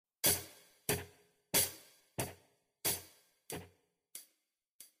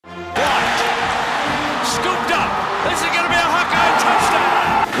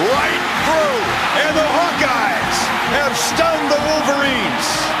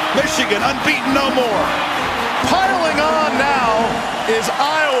Michigan unbeaten no more. Piling on now is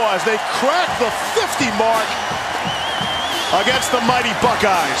Iowa as they crack the 50 mark against the mighty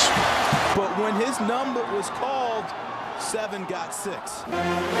Buckeyes. But when his number was called, 7 got 6.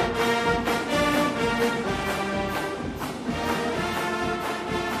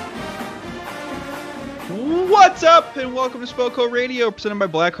 What's up, and welcome to Spoko Radio, presented by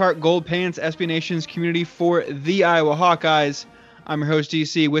Blackheart Gold Pants, SB Nation's community for the Iowa Hawkeyes. I'm your host,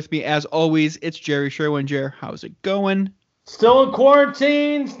 DC. With me, as always, it's Jerry Sherwin. Jer, how's it going? Still in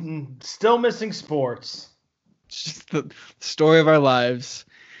quarantine, still missing sports. It's just the story of our lives.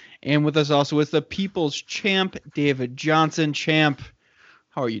 And with us also is the People's Champ, David Johnson. Champ,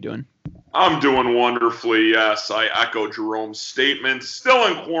 how are you doing? I'm doing wonderfully, yes. I echo Jerome's statement. Still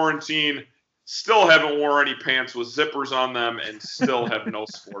in quarantine. Still haven't worn any pants with zippers on them, and still have no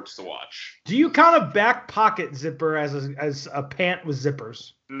sports to watch. Do you count a back pocket zipper as a pant with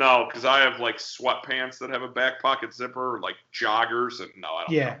zippers? No, because I have like sweatpants that have a back pocket zipper, like joggers, and no, I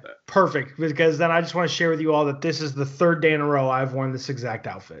don't count that. Perfect. Because then I just want to share with you all that this is the third day in a row I've worn this exact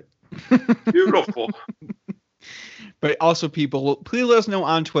outfit. Beautiful. But also, people, please let us know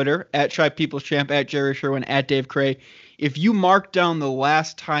on Twitter, at @ShyPeoplesChamp, at Jerry Sherwin, at Dave Cray, if you marked down the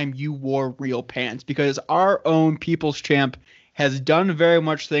last time you wore real pants, because our own People's Champ has done very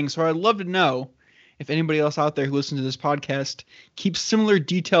much things. So I'd love to know if anybody else out there who listens to this podcast keeps similar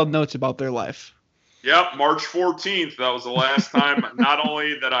detailed notes about their life. Yep, March 14th. That was the last time not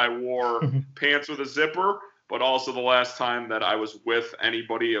only that I wore pants with a zipper, but also the last time that I was with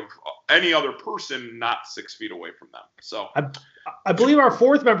anybody of any other person not 6 feet away from them. So I believe our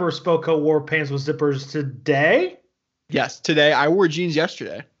fourth member of Spoko wore pants with zippers today. Yes, today. I wore jeans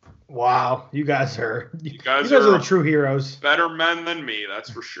yesterday. Wow, you guys are the true heroes. Better men than me, that's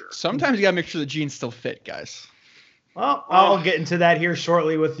for sure. Sometimes you gotta make sure the jeans still fit, guys. Well, I'll get into that here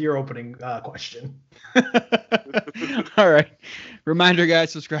shortly with your opening question. All right. Reminder,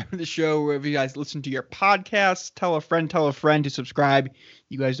 guys, subscribe to the show wherever you guys listen to your podcasts. Tell a friend to subscribe.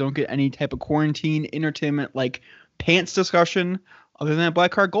 You guys don't get any type of quarantine entertainment like pants discussion other than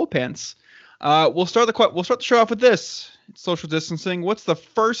Blackheart Gold Pants. We'll start the show off with this. Social distancing. What's the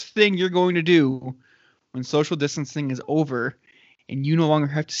first thing you're going to do when social distancing is over and you no longer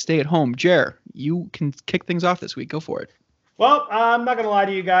have to stay at home? Jer, you can kick things off this week. Go for it. Well, I'm not going to lie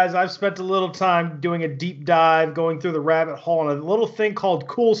to you guys. I've spent a little time doing a deep dive, going through the rabbit hole on a little thing called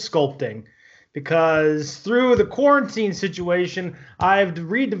cool sculpting. Because through the quarantine situation, I've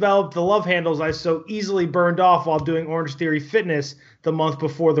redeveloped the love handles I so easily burned off while doing Orange Theory Fitness the month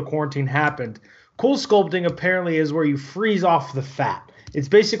before the quarantine happened. Cool sculpting apparently is where you freeze off the fat. It's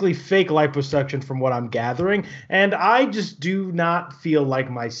basically fake liposuction from what I'm gathering, and I just do not feel like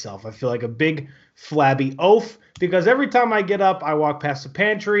myself. I feel like a big flabby oaf because every time I get up, I walk past the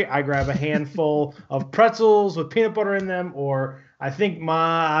pantry, I grab a handful of pretzels with peanut butter in them, or I think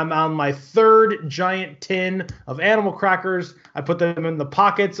I'm on my third giant tin of animal crackers. I put them in the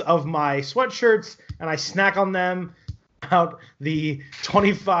pockets of my sweatshirts, and I snack on them. About the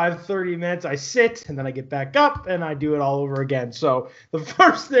 25, 30 minutes I sit, and then I get back up, and I do it all over again. So the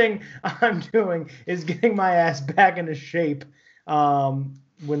first thing I'm doing is getting my ass back into shape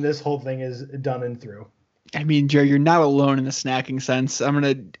when this whole thing is done and through. I mean, Jerry, you're not alone in the snacking sense. I'm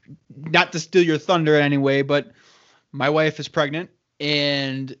going to, not to steal your thunder in any way, but my wife is pregnant,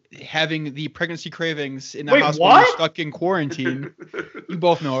 and having the pregnancy cravings in the house when you're stuck in quarantine. You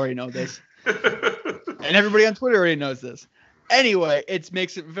both already know this. And everybody on Twitter already knows this. Anyway, it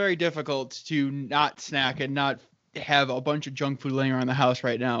makes it very difficult to not snack and not have a bunch of junk food laying around the house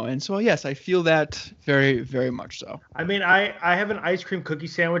right now. And so, yes, I feel that very, very much so. I mean, I have an ice cream cookie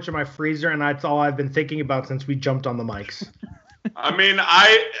sandwich in my freezer, and that's all I've been thinking about since we jumped on the mics. I mean,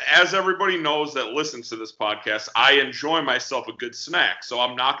 as everybody knows that listens to this podcast, I enjoy myself a good snack. So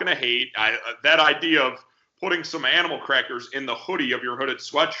I'm not going to hate that idea of putting some animal crackers in the hoodie of your hooded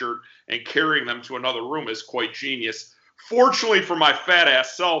sweatshirt and carrying them to another room is quite genius. Fortunately for my fat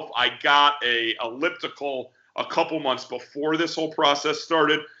ass self, I got a elliptical a couple months before this whole process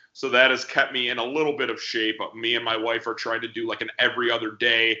started. So that has kept me in a little bit of shape. Me and my wife are trying to do like an every other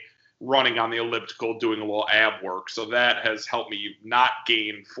day running on the elliptical, doing a little ab work. So that has helped me not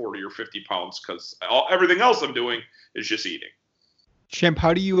gain 40 or 50 pounds because everything else I'm doing is just eating. Champ,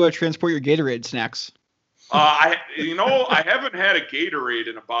 how do you transport your Gatorade snacks? I haven't had a Gatorade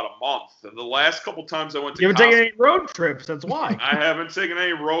in about a month. The last couple times I went to You haven't taken any road trips, that's why. I haven't taken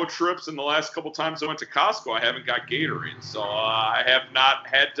any road trips, and the last couple times I went to Costco, I haven't got Gatorade. So I have not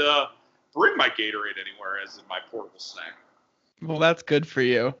had to bring my Gatorade anywhere as in my portable snack. Well, that's good for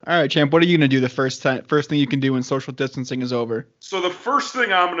you. All right, champ. What are you gonna do the first thing you can do when social distancing is over? So the first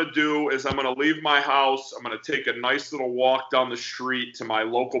thing I'm going to do is I'm going to leave my house. I'm going to take a nice little walk down the street to my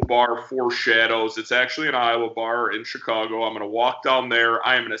local bar, Four Shadows. It's actually an Iowa bar in Chicago. I'm going to walk down there.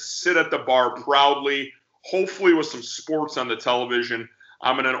 I am going to sit at the bar proudly, hopefully with some sports on the television.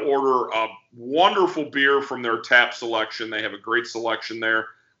 I'm going to order a wonderful beer from their tap selection. They have a great selection there.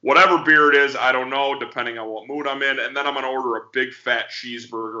 Whatever beer it is, I don't know, depending on what mood I'm in. And then I'm going to order a big fat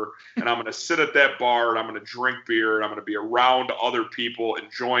cheeseburger, and I'm going to sit at that bar, and I'm going to drink beer, and I'm going to be around other people,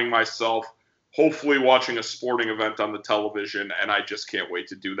 enjoying myself, hopefully watching a sporting event on the television, and I just can't wait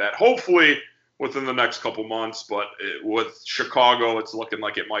to do that. Hopefully within the next couple months, but with Chicago, it's looking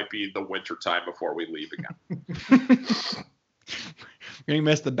like it might be the winter time before we leave again. You're going to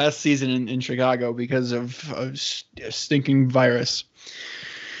miss the best season in Chicago because of a stinking virus.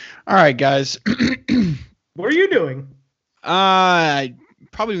 All right, guys. What are you doing?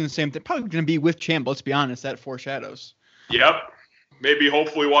 Probably doing the same thing. Probably going to be with Champ, let's be honest, at Four Shadows. Yep. Maybe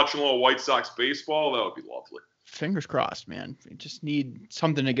hopefully watching a little White Sox baseball. That would be lovely. Fingers crossed, man. We just need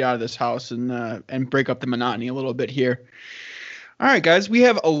something to get out of this house and break up the monotony a little bit here. All right, guys. We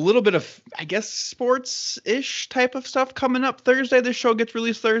have a little bit of, I guess, sports-ish type of stuff coming up Thursday. This show gets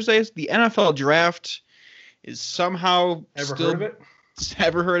released Thursdays. The NFL draft is somehow Heard of it?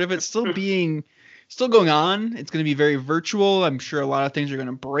 Ever heard of it? Still going on. It's going to be very virtual. I'm sure a lot of things are going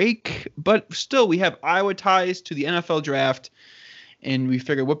to break, but still we have Iowa ties to the NFL draft, and we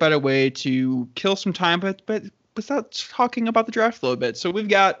figured what better way to kill some time, but without talking about the draft a little bit. So we've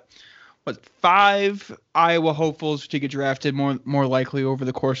got 5 Iowa hopefuls to get drafted more likely over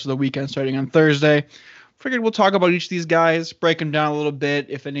the course of the weekend starting on Thursday. Figured we'll talk about each of these guys, break them down a little bit.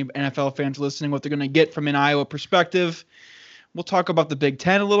 If any NFL fans listening, what they're going to get from an Iowa perspective. We'll talk about the Big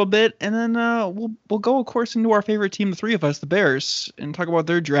Ten a little bit, and then we'll go, of course, into our favorite team, the three of us, the Bears, and talk about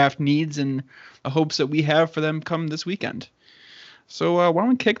their draft needs and the hopes that we have for them come this weekend. So why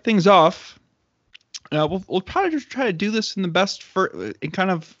don't we kick things off? We'll probably just try to do this in the best in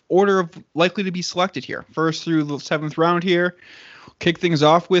kind of order of likely to be selected here. First through the 7th round here. Kick things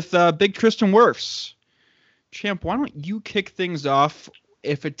off with Big Tristan Wirfs. Champ, why don't you kick things off?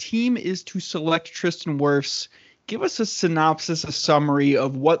 If a team is to select Tristan Wirfs, give us a synopsis, a summary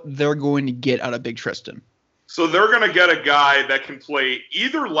of what they're going to get out of Big Tristan. So they're going to get a guy that can play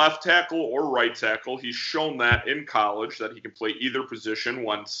either left tackle or right tackle. He's shown that in college, that he can play either position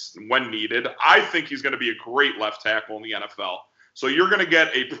when needed. I think he's going to be a great left tackle in the NFL. So you're going to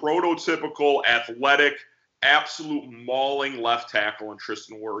get a prototypical, athletic, absolute mauling left tackle in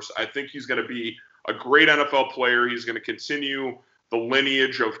Tristan Wirfs. I think he's going to be a great NFL player. He's going to continue the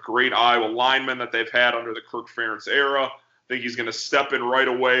lineage of great Iowa linemen that they've had under the Kirk Ferentz era. I think he's going to step in right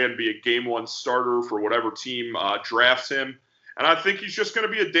away and be a game one starter for whatever team drafts him. And I think he's just going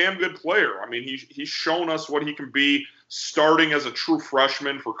to be a damn good player. I mean, he's shown us what he can be. Starting as a true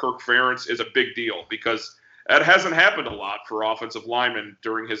freshman for Kirk Ferentz is a big deal because that hasn't happened a lot for offensive linemen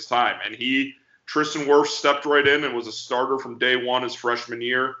during his time. And Tristan Wirfs stepped right in and was a starter from day one his freshman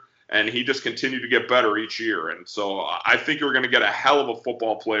year. And he just continued to get better each year. And so I think you're going to get a hell of a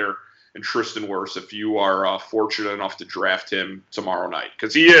football player in Tristan Wirfs if you are fortunate enough to draft him tomorrow night.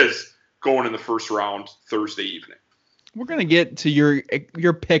 Because he is going in the first round Thursday evening. We're going to get to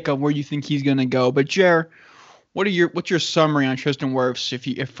your pick on where you think he's going to go. But, Jer, what's your summary on Tristan Wirfs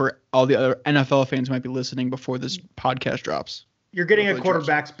if for all the other NFL fans who might be listening before this podcast drops? You're getting a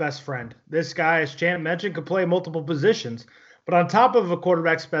quarterback's best friend. This guy, as Champ mentioned, could play multiple positions. But on top of a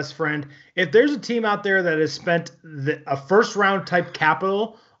quarterback's best friend, if there's a team out there that has spent a first-round type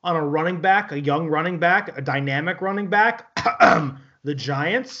capital on a running back, a young running back, a dynamic running back, the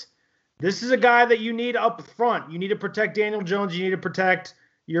Giants, this is a guy that you need up front. You need to protect Daniel Jones. You need to protect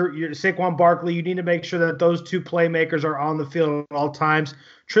your Saquon Barkley. You need to make sure that those two playmakers are on the field at all times.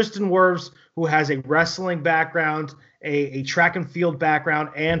 Tristan Wirfs, who has a wrestling background, a track and field background,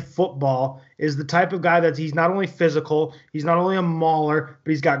 and football, is the type of guy that he's not only physical, he's not only a mauler,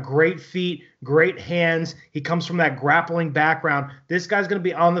 but he's got great feet, great hands. He comes from that grappling background. This guy's going to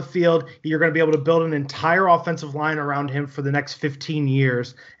be on the field. You're going to be able to build an entire offensive line around him for the next 15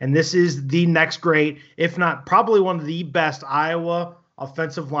 years. And this is the next great, if not probably one of the best Iowa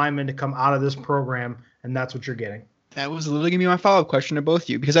offensive linemen to come out of this program. And that's what you're getting. That was literally going to be my follow-up question to both of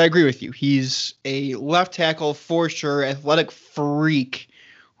you, because I agree with you. He's a left tackle for sure, athletic freak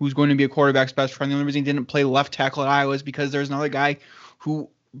who's going to be a quarterback's best friend. The only reason he didn't play left tackle at Iowa is because there's another guy who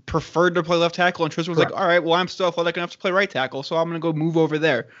preferred to play left tackle, and Tristan was like, all right, well, I'm still athletic enough to play right tackle, so I'm going to go move over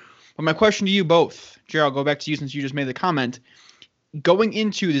there. But my question to you both, Gerald, I'll go back to you since you just made the comment. Going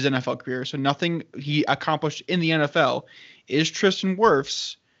into his NFL career, so nothing he accomplished in the NFL, is Tristan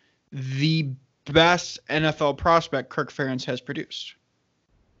Wirfs the best NFL prospect Kirk Ferentz has produced?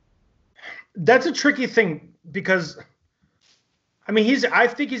 That's a tricky thing because, I mean, I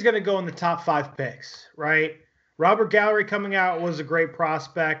think he's going to go in the top 5 picks, right? Robert Gallery coming out was a great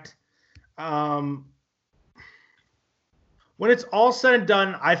prospect. When it's all said and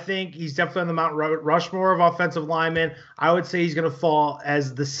done, I think he's definitely on the Mount Rushmore of offensive linemen. I would say he's going to fall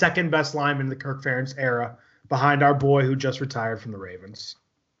as the second best lineman in the Kirk Ferentz era, behind our boy who just retired from the Ravens,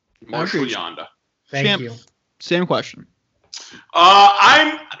 Marshall Yanda. Thank you. Same question.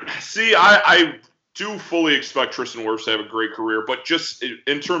 I do fully expect Tristan Wirfs to have a great career, but just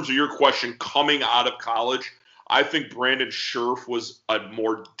in terms of your question, coming out of college, I think Brandon Scherff was a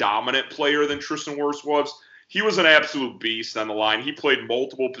more dominant player than Tristan Wirfs was. He was an absolute beast on the line. He played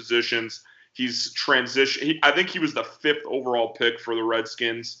multiple positions. He's transitioned. I think he was the 5th overall pick for the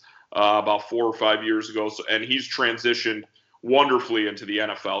Redskins about 4 or 5 years ago. And he's transitioned wonderfully into the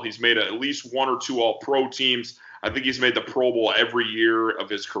NFL. He's made at least 1 or 2 all-pro teams. I think he's made the Pro Bowl every year of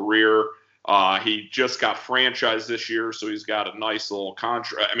his career. He just got franchised this year, so he's got a nice little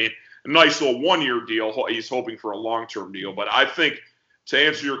contract. I mean, a nice little 1-year deal. He's hoping for a long-term deal. But I think, to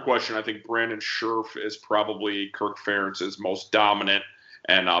answer your question, I think Brandon Scherff is probably Kirk Ferentz's most dominant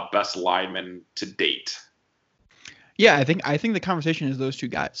and best lineman to date. Yeah, I think the conversation is those two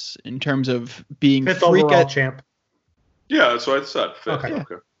guys in terms of being 5th overall champ. Yeah, that's what I said. 5th.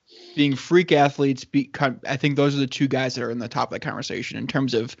 Okay. Being freak athletes. I think those are the two guys that are in the top of the conversation in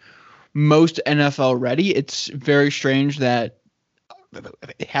terms of most NFL ready. It's very strange that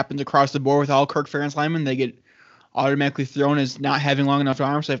it happens across the board with all Kirk Ferentz linemen. They get automatically thrown as not having long enough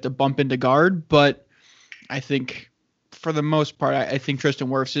arms, so they have to bump into guard. But I think for the most part, I think Tristan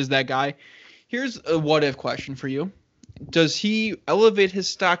Wirfs is that guy. Here's a what-if question for you. Does he elevate his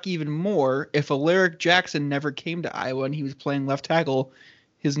stock even more if Alaric Jackson never came to Iowa and he was playing left tackle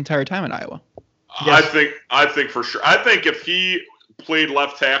his entire time in Iowa? Yes. I think for sure. I think if he played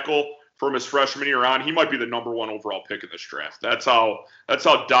left tackle from his freshman year on, he might be the number 1 overall pick in this draft. That's how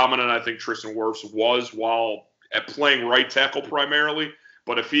dominant I think Tristan Wirfs was while at playing right tackle primarily.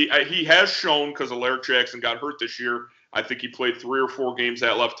 But if he has shown, because Alaric Jackson got hurt this year, I think he played 3 or 4 games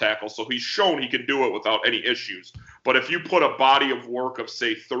at left tackle, so he's shown he can do it without any issues. But if you put a body of work of,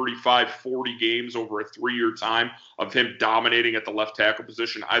 say, 35, 40 games over a 3-year time of him dominating at the left tackle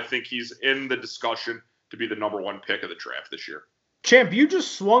position, I think he's in the discussion to be the number 1 pick of the draft this year. Champ, you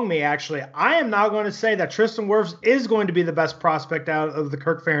just swung me, actually. I am now going to say that Tristan Wirfs is going to be the best prospect out of the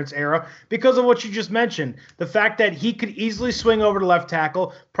Kirk Ferentz era because of what you just mentioned. The fact that he could easily swing over to left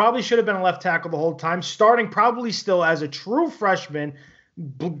tackle, probably should have been a left tackle the whole time, starting probably still as a true freshman,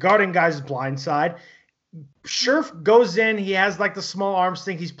 guarding guys' blind side. Scherff goes in, he has like the small arms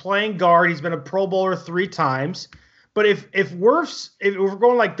thing, he's playing guard, he's been a Pro Bowler 3 times. But if Wirfs, if we're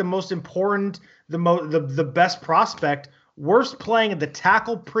going like the most important, the best prospect, Wirfs playing at the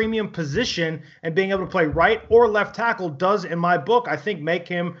tackle premium position and being able to play right or left tackle does, in my book, I think make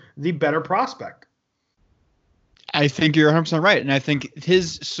him the better prospect. I think you're 100% right. And I think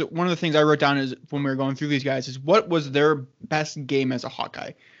one of the things I wrote down is when we were going through these guys is what was their best game as a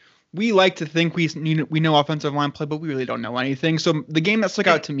Hawkeye? We like to think we know offensive line play, but we really don't know anything. So the game that stuck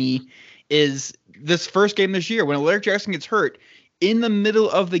out to me is this first game this year when Alaric Jackson gets hurt. In the middle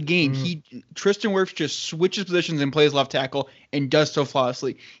of the game, Tristan Wirfs just switches positions and plays left tackle and does so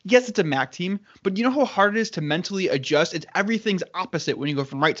flawlessly. Yes, it's a MAC team, but you know how hard it is to mentally adjust? Everything's opposite when you go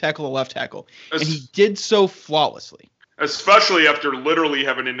from right tackle to left tackle. And he did so flawlessly. Especially after literally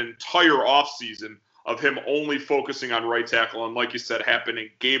having an entire offseason of him only focusing on right tackle. And like you said, happened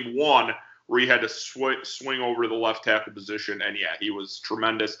in game 1 where he had to swing over to the left tackle position. And, yeah, he was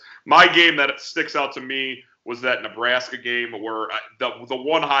tremendous. My game that sticks out to me was that Nebraska game where the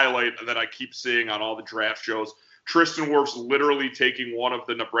one highlight that I keep seeing on all the draft shows, Tristan Wirfs literally taking one of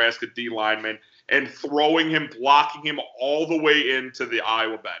the Nebraska D linemen and throwing him, blocking him all the way into the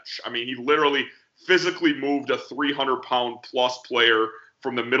Iowa bench. I mean, he literally physically moved a 300-pound plus player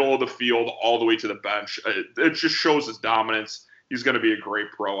from the middle of the field all the way to the bench. It just shows his dominance. He's going to be a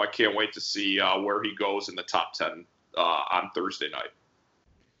great pro. I can't wait to see where he goes in the top 10 on Thursday night.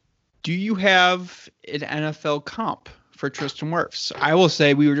 Do you have an NFL comp for Tristan Wirfs? I will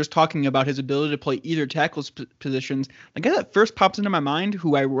say we were just talking about his ability to play either tackle positions. The guy that first pops into my mind,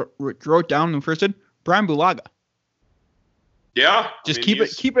 who I wrote down when first did, Brian Bulaga. Yeah, just keep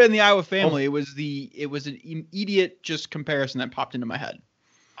it in the Iowa family. It was an immediate just comparison that popped into my head.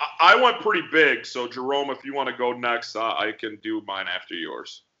 I went pretty big, so Jerome, if you want to go next, I can do mine after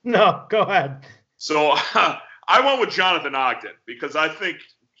yours. No, go ahead. So I went with Jonathan Ogden because I think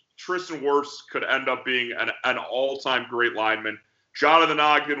Tristan Wirfs could end up being an all-time great lineman. Jonathan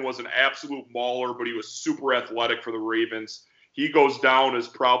Ogden was an absolute mauler, but he was super athletic for the Ravens. He goes down as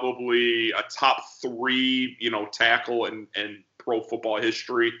probably a top 3, tackle in pro football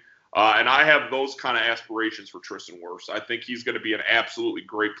history. And I have those kind of aspirations for Tristan Wirfs. I think he's going to be an absolutely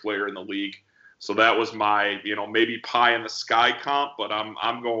great player in the league. So that was my, maybe pie in the sky comp, but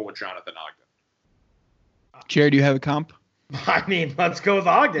I'm going with Jonathan Ogden. Jared, do you have a comp? I mean, let's go with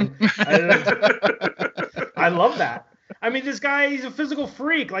Ogden. I love that. I mean, this guy, he's a physical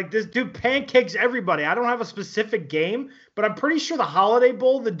freak. Like, this dude pancakes everybody. I don't have a specific game, but I'm pretty sure the Holiday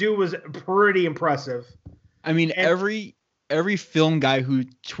Bowl, the dude was pretty impressive. I mean, every film guy who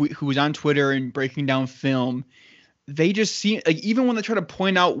was on Twitter and breaking down film, they just seem like, even when they try to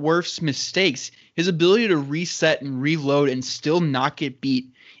point out Wirfs' mistakes, his ability to reset and reload and still not get beat,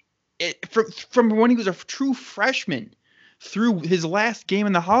 from when he was a true freshman through his last game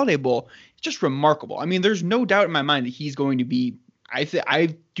in the Holiday Bowl, it's just remarkable. I mean, there's no doubt in my mind that he's going to be,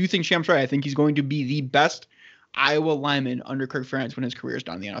 I do think Champ's right. I think he's going to be the best Iowa lineman under Kirk Ferentz when his career is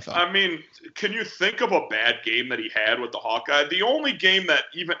done in the NFL. I mean, can you think of a bad game that he had with the Hawkeye? The only game that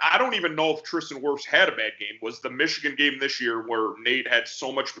I don't even know if Tristan Wirfs had a bad game was the Michigan game this year where Nate had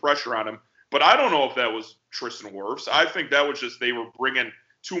so much pressure on him. But I don't know if that was Tristan Wirfs. I think that was just they were bringing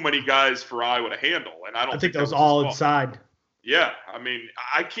too many guys for Iowa to handle. And I think that was all inside. Yeah, I mean,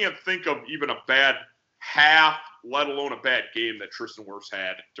 I can't think of even a bad half, let alone a bad game that Tristan Wirfs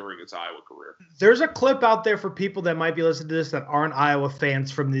had during his Iowa career. There's a clip out there for people that might be listening to this that aren't Iowa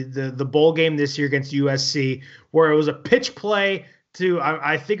fans from the bowl game this year against USC, where it was a pitch play to,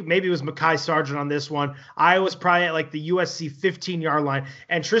 I think maybe it was Mekhi Sargent on this one. Iowa's probably at like the USC 15-yard line,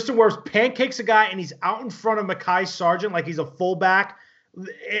 and Tristan Wirfs pancakes a guy, and he's out in front of Mekhi Sargent like he's a fullback.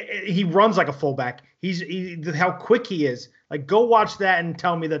 He runs like a fullback. How quick he is. Like, go watch that and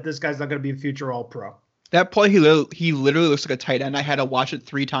tell me that this guy's not going to be a future All-Pro. That play, he literally looks like a tight end. I had to watch it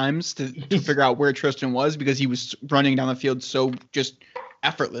 3 times to figure out where Tristan was because he was running down the field so just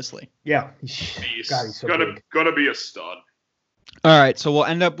effortlessly. Yeah. He's so gonna be a stud. All right, so we'll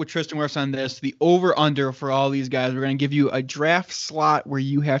end up with Tristan Wirfs on this. The over-under for all these guys, we're going to give you a draft slot where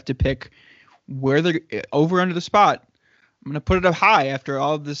you have to pick where they're over-under the spot. I'm going to put it up high after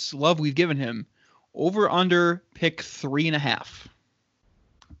all of this love we've given him. Over-under, pick 3.5.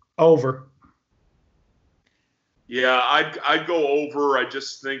 Over. Yeah, I'd go over. I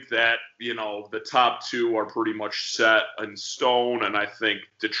just think that, the top 2 are pretty much set in stone, and I think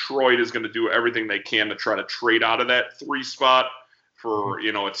Detroit is going to do everything they can to try to trade out of that 3 spot for,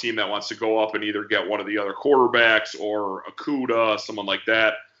 a team that wants to go up and either get one of the other quarterbacks or Okudah, someone like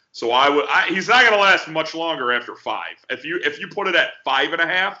that. So he's not going to last much longer after 5. If you put it at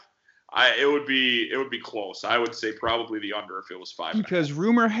 5.5, it would be close. I would say probably the under if it was 5. Because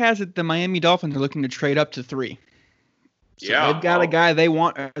rumor has it the Miami Dolphins are looking to trade up to 3. So yeah, they've got a guy they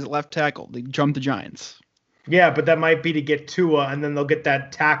want as a left tackle. They jumped the Giants. Yeah, but that might be to get Tua, and then they'll get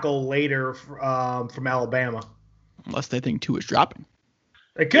that tackle later from Alabama. Unless they think Tua's dropping.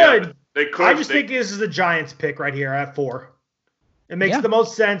 They could. Yeah, they could. I just think this is the Giants pick right here at 4. It makes the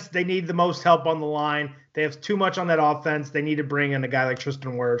most sense. They need the most help on the line. They have too much on that offense. They need to bring in a guy like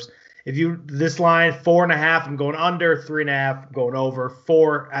Tristan Wirfs. This line, 4.5, I'm going under, 3.5, I'm going over,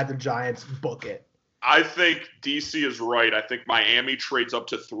 4 at the Giants, book it. I think DC is right. I think Miami trades up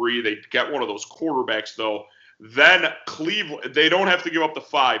to 3. They get one of those quarterbacks, though. Then Cleveland, they don't have to give up the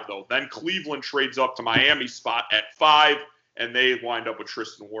 5, though. Then Cleveland trades up to Miami's spot at 5, and they wind up with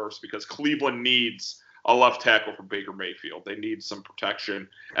Tristan Wirfs because Cleveland needs a left tackle for Baker Mayfield. They need some protection.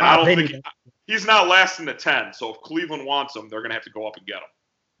 And I don't think he's not lasting the 10. So if Cleveland wants him, they're going to have to go up and get him.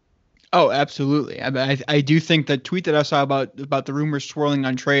 Oh, absolutely. I do think the tweet that I saw about the rumors swirling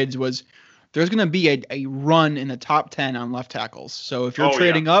on trades was there's going to be a run in the top 10 on left tackles. So if you're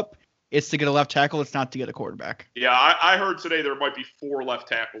trading up, it's to get a left tackle. It's not to get a quarterback. Yeah, I heard today there might be 4 left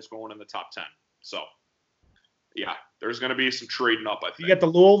tackles going in the top 10. So, yeah, there's going to be some trading up, I think. You got the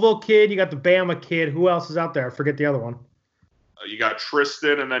Louisville kid. You got the Bama kid. Who else is out there? I forget the other one. You got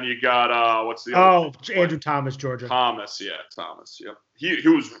Tristan, and then you got, what's the other one? Andrew Thomas, Georgia. Thomas, yeah. He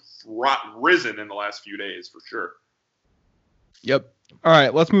was risen in the last few days, for sure. Yep. All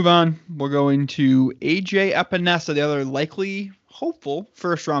right, let's move on. We're going to A.J. Epinesa, the other likely hopeful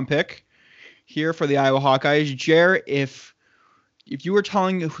first-round pick here for the Iowa Hawkeyes. Jer, if you were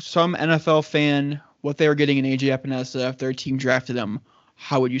telling some NFL fan what they were getting in A.J. Epinesa if their team drafted him,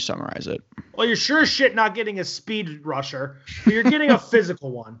 how would you summarize it? Well, you're sure as shit not getting a speed rusher, but you're getting a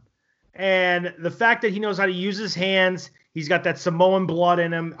physical one. And the fact that he knows how to use his hands, he's got that Samoan blood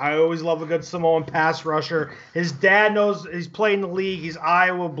in him. I always love a good Samoan pass rusher. His dad knows he's played in the league. He's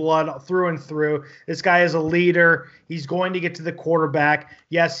Iowa blood through and through. This guy is a leader. He's going to get to the quarterback.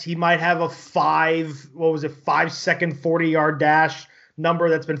 Yes, he might have a 5 second 40-yard dash number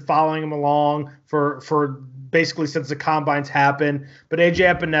that's been following him along for basically since the combines happened. But A.J.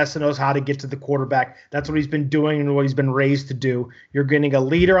 Epinesa knows how to get to the quarterback. That's what he's been doing and what he's been raised to do. You're getting a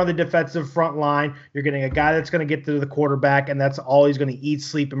leader on the defensive front line. You're getting a guy that's going to get to the quarterback, and that's all he's going to eat,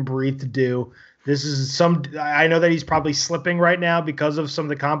 sleep, and breathe to do. I know that he's probably slipping right now because of some of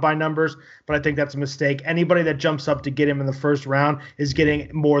the combine numbers, but I think that's a mistake. Anybody that jumps up to get him in the first round is getting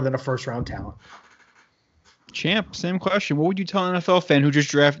more than a first-round talent. Champ, same question. What would you tell an NFL fan who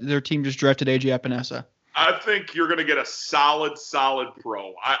their team just drafted A.J. Epinesa? I think you're going to get a solid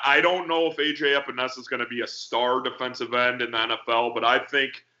pro. I don't know if A.J. Epinesa is going to be a star defensive end in the NFL, but I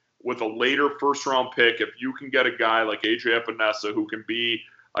think with a later first-round pick, if you can get a guy like A.J. Epinesa who can be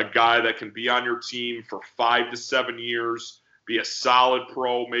a guy that can be on your team for 5 to 7 years, be a solid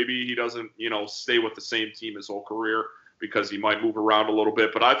pro, maybe he doesn't, stay with the same team his whole career because he might move around a little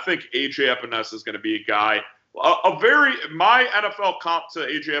bit, but I think A.J. Epinesa is going to be a guy. My NFL comp to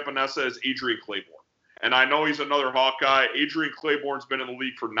A.J. Epinesa is Adrian Claiborne. And I know he's another Hawkeye. Adrian Claiborne's been in the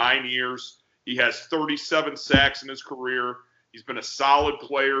league for 9 years. He has 37 sacks in his career. He's been a solid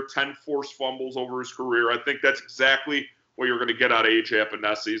player, 10 forced fumbles over his career. I think that's exactly what you're going to get out of A.J.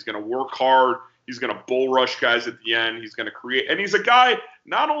 Epinesa. He's going to work hard. He's going to bull rush guys at the end. He's going to create. And he's a guy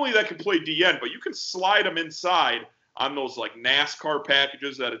not only that can play DN, but you can slide him inside on those like NASCAR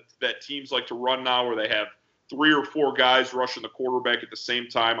packages that teams like to run now where they have 3 or 4 guys rushing the quarterback at the same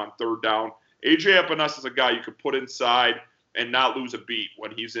time on third down. A.J. Epinesa is a guy you could put inside and not lose a beat when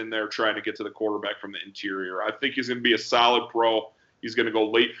he's in there trying to get to the quarterback from the interior. I think he's going to be a solid pro. He's going to go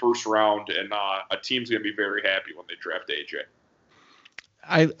late first round, and a team's going to be very happy when they draft A.J.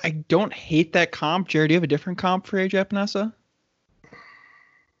 I don't hate that comp. Jared, do you have a different comp for A.J. Epinesa?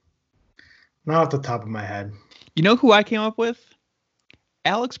 Not off the top of my head. You know who I came up with?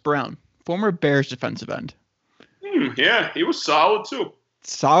 Alex Brown, former Bears defensive end. Yeah, he was solid too.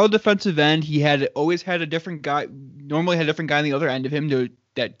 Solid defensive end. He always had a different guy. Normally had a different guy on the other end of him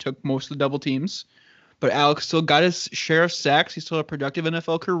that took most of the double teams. But Alex still got his share of sacks. He still had a productive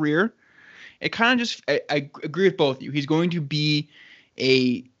NFL career. It kind of I agree with both of you. He's going to be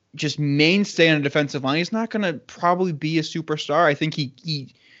a just mainstay on a defensive line. He's not going to probably be a superstar. I think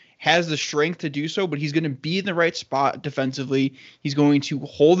he has the strength to do so, but he's going to be in the right spot defensively. He's going to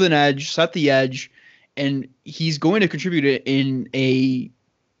hold an edge, set the edge, and he's going to contribute in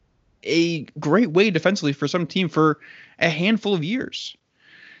a great way defensively for some team for a handful of years.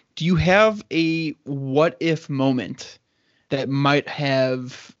 Do you have a what-if moment that might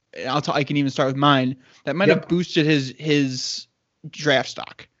have – I can even start with mine – that might have boosted his draft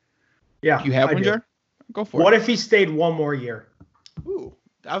stock? Yeah, do you have one, Jar? Go for it. What if he stayed one more year? Ooh,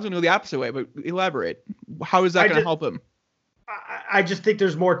 I was going to go the opposite way, but elaborate. How is that going to help him? I just think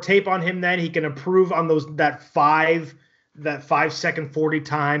there's more tape on him then. He can improve on that 5 second 40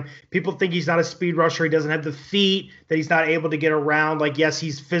 time. People think he's not a speed rusher. He doesn't have the feet, that he's not able to get around. Like, yes,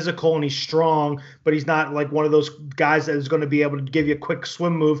 he's physical and he's strong, but he's not like one of those guys that is going to be able to give you a quick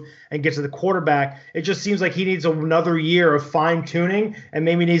swim move and get to the quarterback. It just seems like he needs another year of fine tuning and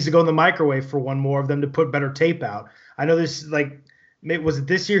maybe needs to go in the microwave for one more of them to put better tape out. I know this, was it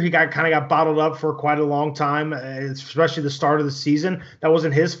this year he got bottled up for quite a long time, especially the start of the season. That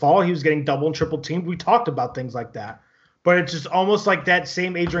wasn't his fault. He was getting double and triple teamed. We talked about things like that. But it's just almost like that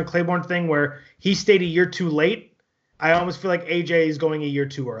same Adrian Claiborne thing where he stayed a year too late. I almost feel like AJ is going a year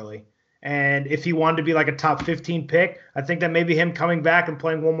too early. And if he wanted to be like a top 15 pick, I think that maybe him coming back and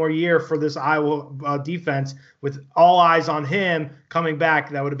playing one more year for this Iowa defense with all eyes on him coming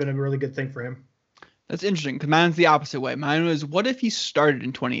back, that would have been a really good thing for him. That's interesting because mine's the opposite way. Mine was, what if he started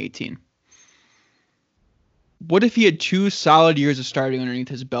in 2018? What if he had 2 solid years of starting underneath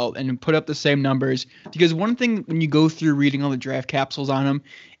his belt and put up the same numbers? Because one thing, when you go through reading all the draft capsules on him,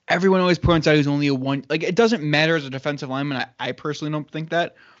 everyone always points out he's only a one. Like, it doesn't matter as a defensive lineman. I personally don't think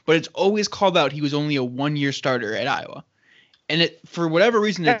that. But it's always called out he was only a 1-year starter at Iowa. And for whatever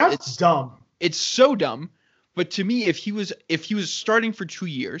reason, it's dumb. It's so dumb. But to me, if he was starting for 2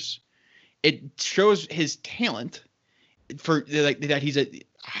 years, it shows his talent for that he's a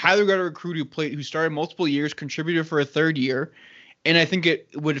highly regarded recruit who started multiple years, contributed for a 3rd year, and I think it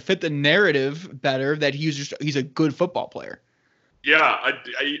would fit the narrative better that he's a good football player. Yeah,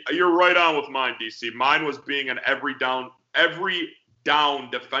 you're right on with mine, DC. Mine was being an every down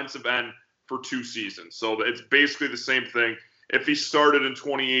defensive end for 2 seasons. So it's basically the same thing. if he started in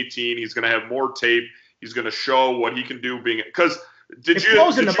 2018, he's going to have more tape. He's going to show what he can do because it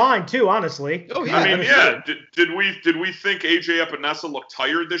blows into mind too, honestly. Oh yeah. I mean, yeah. Did we think AJ Epinesa looked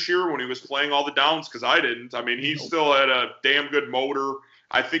tired this year when he was playing all the downs? Because I didn't. I mean, he still had a damn good motor.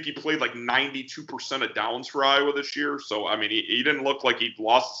 I think he played like 92% of downs for Iowa this year. So I mean, he didn't look like he'd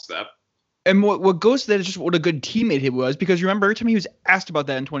lost a step. And what goes to that is just what a good teammate he was, because remember every time he was asked about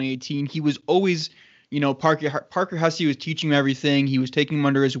that in 2018, he was always, Parker Hussey was teaching him everything. He was taking him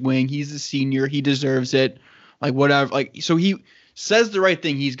under his wing. He's a senior. He deserves it. Like whatever. Like so he says the right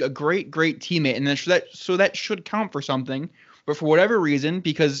thing. He's a great teammate, and that should count for something. But for whatever reason,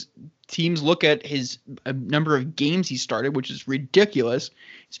 because teams look at his number of games he started, which is ridiculous,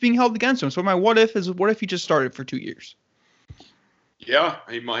 it's being held against him. So my what if he just started for 2 years? Yeah,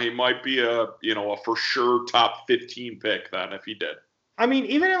 he might be a for sure top 15 pick then if he did. I mean,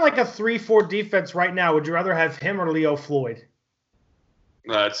 even in like a 3-4 defense right now, would you rather have him or Leo Floyd?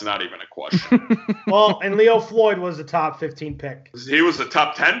 That's not even a question. Well, and Leo Floyd was a top 15 pick. He was a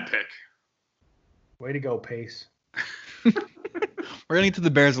top 10 pick. Way to go, Pace. We're going to get to the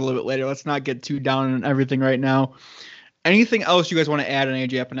Bears a little bit later. Let's not get too down on everything right now. Anything else you guys want to add on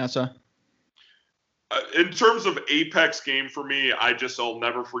AJ Epinesa? In terms of apex game for me, I'll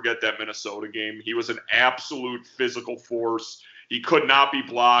never forget that Minnesota game. He was an absolute physical force. He could not be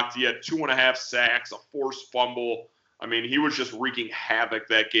blocked. He had 2.5 sacks, a forced fumble. I mean, he was just wreaking havoc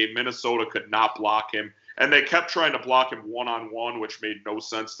that game. Minnesota could not block him. And they kept trying to block him one-on-one, which made no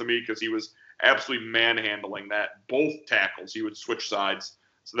sense to me because he was absolutely manhandling that. Both tackles, he would switch sides.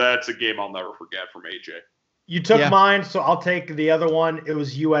 So that's a game I'll never forget from AJ. You took mine, so I'll take the other one. It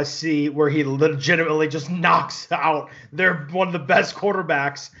was USC, where he legitimately just knocks out. They're one of the best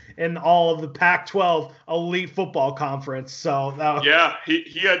quarterbacks in all of the Pac-12 elite football conference. So yeah, he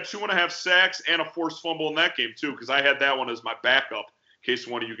had 2.5 sacks and a forced fumble in that game too, because I had that one as my backup in case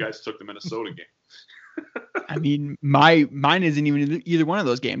one of you guys took the Minnesota game. I mean, mine isn't even either one of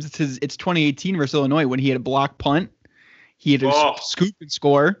those games. It's 2018 versus Illinois when he had a block punt, he had a scoop and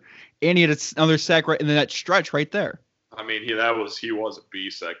score. And he had another sack right in that stretch right there. I mean, he was a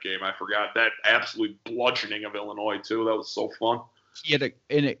beast that game. I forgot that absolute bludgeoning of Illinois too. That was so fun. He had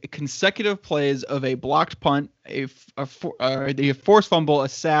a consecutive plays of a blocked punt, a forced fumble, a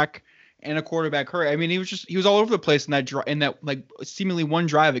sack, and a quarterback hurry. I mean, he was all over the place in that like seemingly one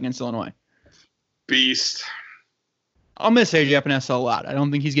drive against Illinois. Beast. I'll miss AJ Epinesa a lot. I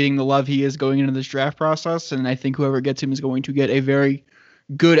don't think he's getting the love he is going into this draft process, and I think whoever gets him is going to get a very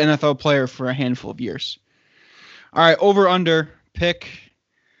good NFL player for a handful of years. All right, over-under pick.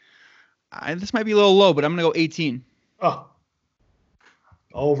 This might be a little low, but I'm going to go 18. Oh,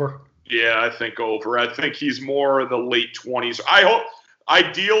 over. Yeah, I think over. I think he's more the late 20s. I hope.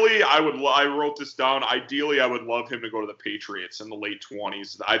 Ideally, I wrote this down. Ideally, I would love him to go to the Patriots in the late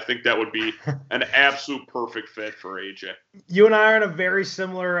 20s. I think that would be an absolute perfect fit for AJ. You and I are in a very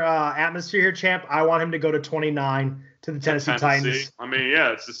similar atmosphere here, champ. I want him to go to 29 to the Tennessee Titans. I mean,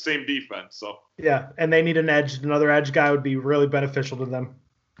 yeah, it's the same defense. So yeah, and they need an edge. Another edge guy would be really beneficial to them.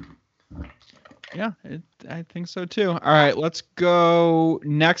 Yeah, I think so too. All right, let's go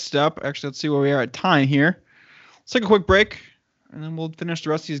next up. Actually, let's see where we are at time here. Let's take a quick break, and then we'll finish the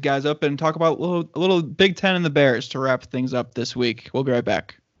rest of these guys up and talk about a little Big Ten and the Bears to wrap things up this week. We'll be right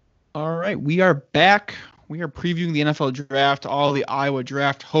back. All right, we are back. We are previewing the NFL draft, all the Iowa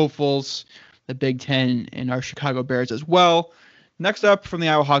draft hopefuls, the Big Ten, and our Chicago Bears as well. Next up from the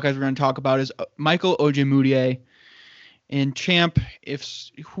Iowa Hawkeyes, we're going to talk about is Michael Ojemudia. And Champ,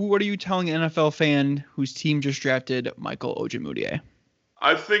 what are you telling an NFL fan whose team just drafted Michael Ojemudia?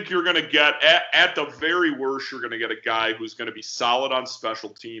 I think you're going to get, at the very worst, you're going to get a guy who's going to be solid on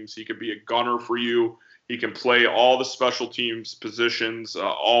special teams. He could be a gunner for you. He can play all the special teams positions,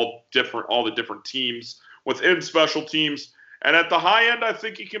 all the different teams within special teams. And at the high end, I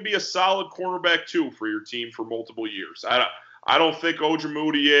think he can be a solid cornerback too for your team for multiple years. I don't think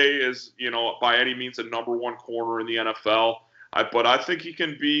Ojemudia is, by any means a number one corner in the NFL. But I think he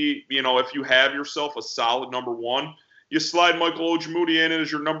can be, if you have yourself a solid number one, you slide Michael Ojemudia in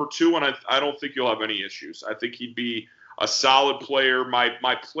as your number two, and I don't think you'll have any issues. I think he'd be a solid player.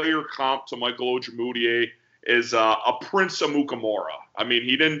 My player comp to Michael Ojemudia is a Prince Amukamara. I mean,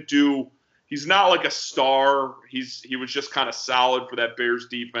 he's not like a star. He was just kind of solid for that Bears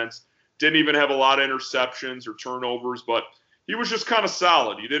defense. Didn't even have a lot of interceptions or turnovers, but he was just kind of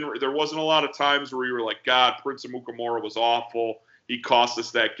solid. There wasn't a lot of times where you were like, God, Prince Amukamara was awful. He cost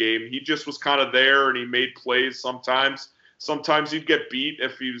us that game. He just was kind of there, and he made plays sometimes. Sometimes he'd get beat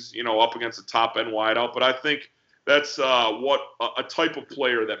if he was, up against a top-end wideout. But I think that's what a type of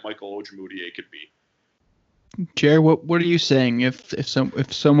player that Michael Ojemudia could be. Jared, what are you saying if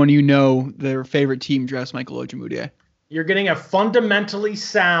someone you know their favorite team drafts Michael Ojemudia? You're getting a fundamentally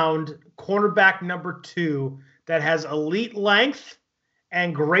sound cornerback number 2 that has elite length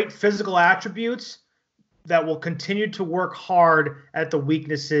and great physical attributes that will continue to work hard at the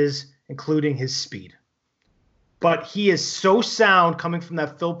weaknesses, including his speed. But he is so sound coming from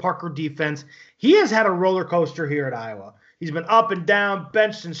that Phil Parker defense. He has had a roller coaster here at Iowa. He's been up and down,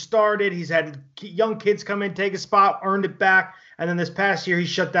 benched and started. He's had young kids come in, take a spot, earned it back. And then this past year, he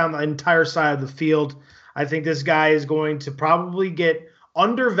shut down the entire side of the field. I think this guy is going to probably get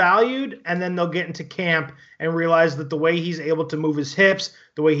undervalued, and then they'll get into camp and realize that the way he's able to move his hips,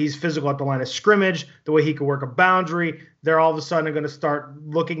 the way he's physical at the line of scrimmage, the way he can work a boundary, they're all of a sudden going to start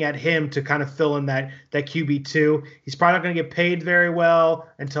looking at him to kind of fill in that QB2. He's probably not going to get paid very well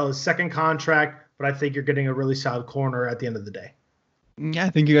until his second contract, but I think you're getting a really solid corner at the end of the day. Yeah, I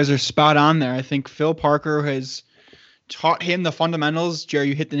think you guys are spot on there. I think Phil Parker has taught him the fundamentals. Jerry,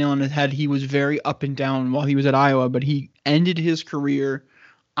 you hit the nail on the head. He was very up and down while he was at Iowa, but he ended his career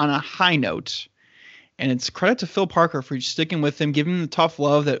on a high note. And it's credit to Phil Parker for sticking with him, giving him the tough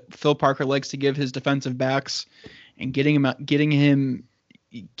love that Phil Parker likes to give his defensive backs, and giving him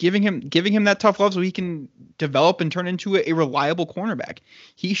that tough love so he can develop and turn into a reliable cornerback.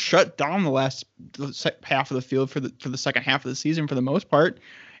 He shut down the half of the field for the second half of the season for the most part.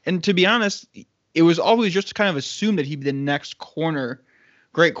 And to be honest, it was always just kind of assumed that he'd be the next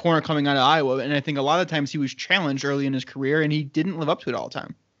great corner coming out of Iowa. And I think a lot of times he was challenged early in his career, and he didn't live up to it all the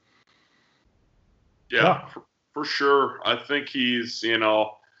time. Yeah, for sure. I think he's, I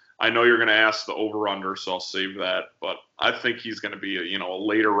know you're going to ask the over-under, so I'll save that. But I think he's going to be a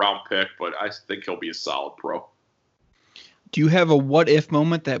later round pick, but I think he'll be a solid pro. Do you have a what-if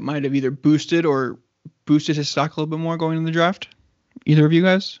moment that might have either boosted his stock a little bit more going in the draft? Either of you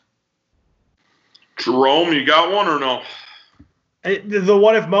guys? Jerome, you got one or no? The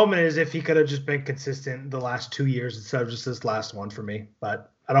what-if moment is if he could have just been consistent the last 2 years instead of just this last one for me.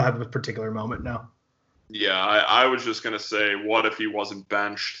 But I don't have a particular moment, no. Yeah, I was just going to say, what if he wasn't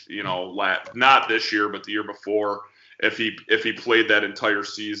benched, not this year, but the year before, if he played that entire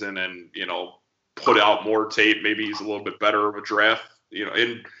season and, put out more tape, maybe he's a little bit better of a draft,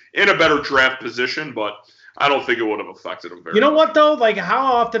 in a better draft position, but I don't think it would have affected him very much. You know what, though? Like,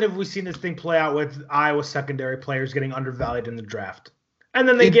 how often have we seen this thing play out with Iowa secondary players getting undervalued in the draft? And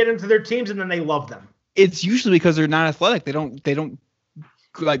then they get into their teams and then they love them. It's usually because they're not athletic. They don't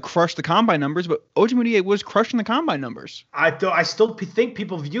like crush the combine numbers, but Ojemudia was crushing the combine numbers. I still think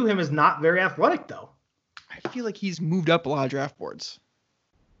people view him as not very athletic, though. I feel like he's moved up a lot of draft boards.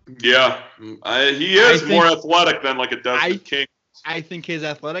 Yeah, he is more athletic than like a Desmond King. I think his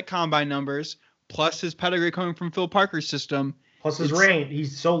athletic combine numbers, plus his pedigree coming from Phil Parker's system, plus his range,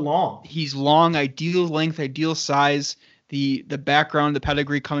 he's so long. He's long, ideal length, ideal size. The background, the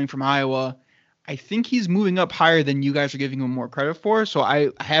pedigree coming from Iowa. I think he's moving up higher than you guys are giving him more credit for. So I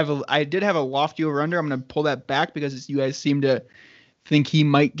did have a lofty over under. I'm going to pull that back because you guys seem to think he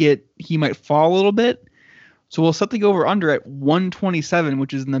might fall a little bit. So we'll set the over under at 127,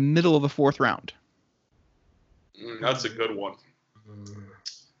 which is in the middle of the fourth round. That's a good one.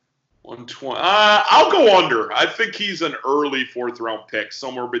 120. I'll go under. I think he's an early fourth round pick,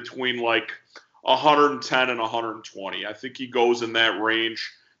 somewhere between like 110 and 120. I think he goes in that range.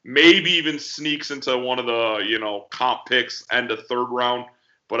 Maybe even sneaks into one of the, comp picks end of third round.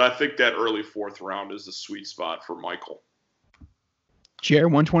 But I think that early fourth round is the sweet spot for Michael. Chair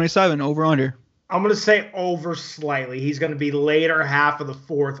 127, over under. I'm going to say over slightly. He's going to be later half of the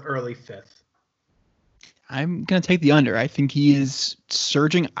fourth, early fifth. I'm going to take the under. I think he is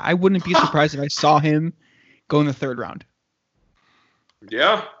surging. I wouldn't be surprised if I saw him go in the third round.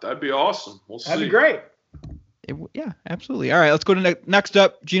 Yeah, that'd be awesome. We'll see. That'd be great. Yeah, absolutely. All right, let's go to next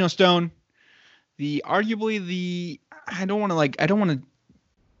up. Geno Stone, I don't want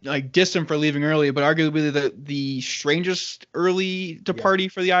to diss him for leaving early, but arguably the strangest early departure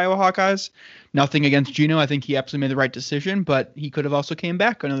for the Iowa Hawkeyes. Nothing against Geno. I think he absolutely made the right decision, but he could have also came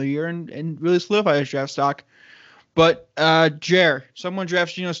back another year and really solidified his draft stock. But Jer, someone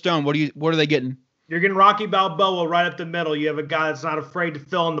drafts Geno Stone. What are they getting? You're getting Rocky Balboa right up the middle. You have a guy that's not afraid to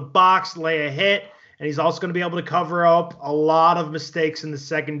fill in the box, lay a hit. And he's also going to be able to cover up a lot of mistakes in the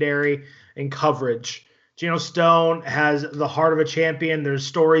secondary and coverage. Geno Stone has the heart of a champion. There's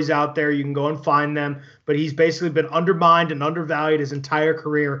stories out there. You can go and find them. But he's basically been undermined and undervalued his entire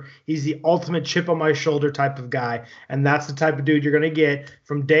career. He's the ultimate chip on my shoulder type of guy. And that's the type of dude you're going to get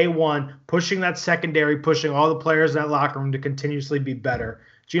from day one, pushing that secondary, pushing all the players in that locker room to continuously be better.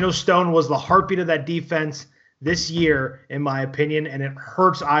 Geno Stone was the heartbeat of that defense. this year, in my opinion, and it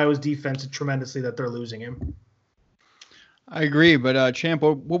hurts Iowa's defense tremendously that they're losing him. I agree, but Champ,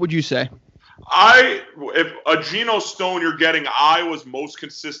 what would you say? If a Geno Stone, you're getting Iowa's most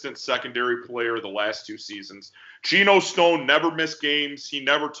consistent secondary player the last 2 seasons. Geno Stone never missed games. He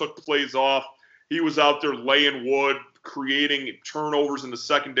never took plays off. He was out there laying wood, creating turnovers in the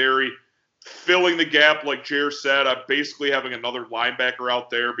secondary, filling the gap, like Jer said. Basically having another linebacker out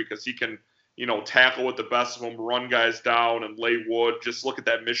there because he can, tackle with the best of them, run guys down, and lay wood. Just look at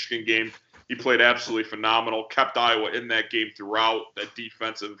that Michigan game. He played absolutely phenomenal, kept Iowa in that game throughout, that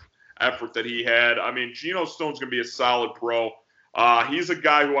defensive effort that he had. I mean, Geno Stone's going to be a solid pro. He's a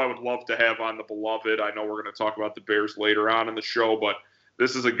guy who I would love to have on the Beloved. I know we're going to talk about the Bears later on in the show, but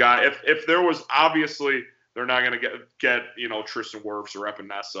this is a guy. If there was, obviously, they're not going to get Tristan Wirfs or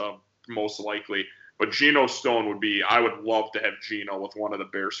Epinesa, most likely. But Geno Stone would be, I would love to have Geno with one of the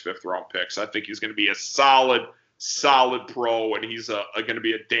Bears' 5th-round picks. I think he's going to be a solid pro, and he's going to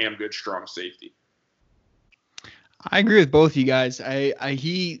be a damn good strong safety. I agree with both you guys.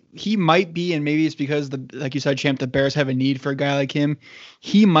 He might be, and maybe it's because like you said, Champ, the Bears have a need for a guy like him.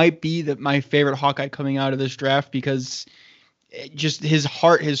 He might be my favorite Hawkeye coming out of this draft because just his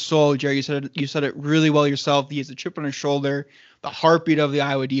heart, his soul. Jerry, you said it really well yourself. He has a chip on his shoulder, the heartbeat of the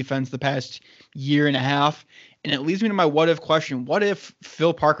Iowa defense the past year and a half, and it leads me to my what if question. What if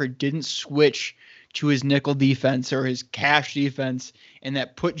Phil Parker didn't switch to his nickel defense or his cash defense, and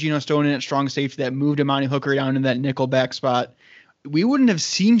that put Geno Stone in at strong safety, that moved Amani Hooker down in that nickel back spot? We wouldn't have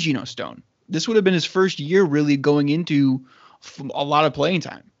seen Geno Stone. This would have been his first year really going into a lot of playing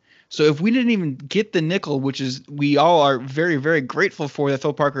time. So if we didn't even get the nickel, which is we all are very, very grateful for that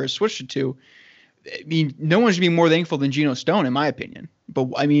Phil Parker has switched it to, I mean, no one should be more thankful than Geno Stone, in my opinion. But,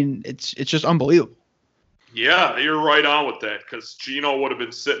 I mean, it's just unbelievable. Yeah, you're right on with that because Geno would have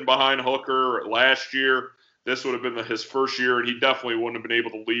been sitting behind Hooker last year. This would have been his first year, and he definitely wouldn't have been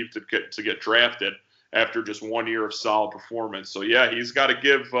able to leave to get drafted after just 1 year of solid performance. So, yeah, he's got to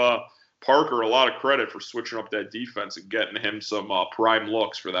give Parker a lot of credit for switching up that defense and getting him some prime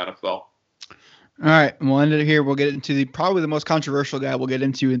looks for the NFL. All right, and we'll end it here. We'll get into probably the most controversial guy we'll get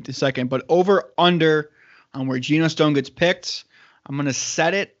into in a second, but over-under on where Geno Stone gets picked, I'm going to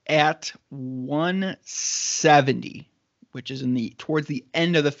set it at 170, which is towards the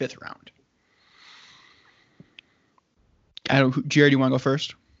end of the 5th round. Jared, do you want to go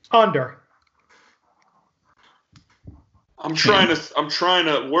first? Under. I'm trying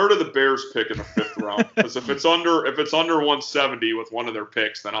to. Where do the Bears pick in the 5th round? Because if it's under 170 with one of their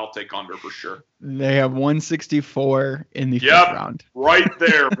picks, then I'll take under for sure. They have 164 in the 5th round. Right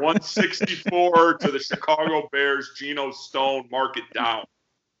there, 164 to the Chicago Bears. Geno Stone, mark it down.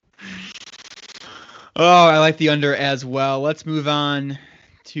 Oh, I like the under as well. Let's move on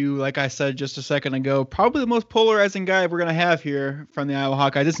to, like I said just a second ago, probably the most polarizing guy we're gonna have here from the Iowa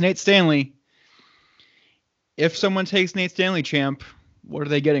Hawkeyes. It's Nate Stanley. If someone takes Nate Stanley, Champ, what are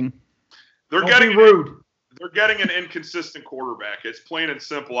they getting? They're getting an inconsistent quarterback. It's plain and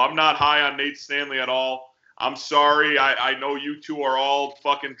simple. I'm not high on Nate Stanley at all. I'm sorry. I know you two are all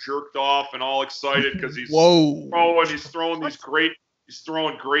fucking jerked off and all excited because he's throwing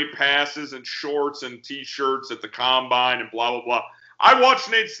great passes and shorts and T-shirts at the combine and blah, blah, blah. I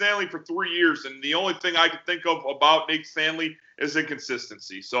watched Nate Stanley for 3 years, and the only thing I can think of about Nate Stanley is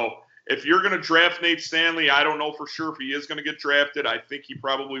inconsistency. So if you're going to draft Nate Stanley, I don't know for sure if he is going to get drafted. I think he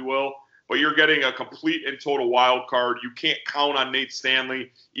probably will. But you're getting a complete and total wild card. You can't count on Nate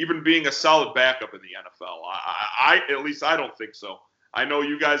Stanley even being a solid backup in the NFL. At least I don't think so. I know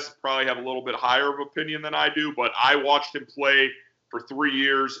you guys probably have a little bit higher of opinion than I do, but I watched him play for 3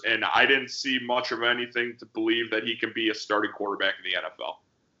 years, and I didn't see much of anything to believe that he can be a starting quarterback in the NFL.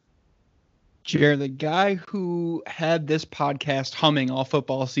 Jared, the guy who had this podcast humming all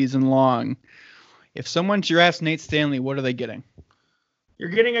football season long, if someone drafts Nate Stanley, what are they getting? You're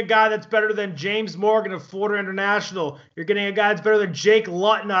getting a guy that's better than James Morgan of Florida International. You're getting a guy that's better than Jake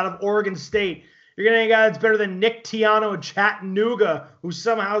Luton out of Oregon State. You're getting a guy that's better than Nick Tiano of Chattanooga, who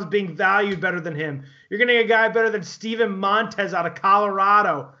somehow is being valued better than him. You're getting a guy better than Steven Montez out of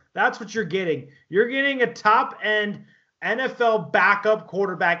Colorado. That's what you're getting. You're getting a top-end NFL backup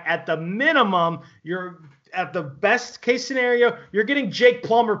quarterback at the minimum. You're at the best case scenario, you're getting Jake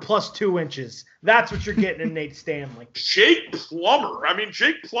Plummer plus 2 inches. That's what you're getting in Nate Stanley. Jake Plummer. I mean,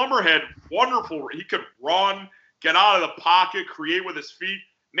 Jake Plummer had wonderful. He could run, get out of the pocket, create with his feet.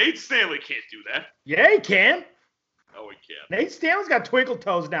 Nate Stanley can't do that. Yeah, he can. No, he can't. Nate Stanley's got twinkle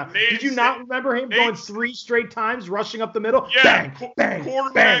toes now. Did you not remember him going 3 straight times, rushing up the middle? Yeah, bang,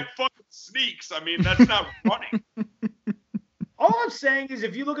 quarterback bang. fucking sneaks. I mean, that's not running. All I'm saying is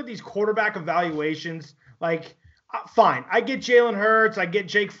if you look at these quarterback evaluations, like, fine, I get Jalen Hurts, I get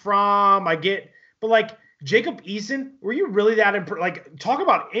Jake Fromm, but like Jacob Eason, were you really that talk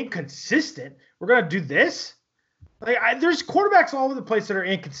about inconsistent? We're going to do this? There's quarterbacks all over the place that are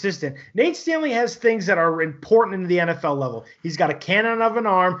inconsistent. Nate Stanley has things that are important in the NFL level. He's got a cannon of an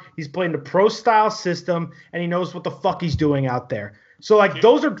arm. He's playing the pro-style system, and he knows what the fuck he's doing out there. So,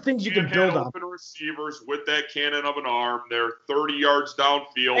 those are things you can build on. Open receivers with that cannon of an arm. They're 30 yards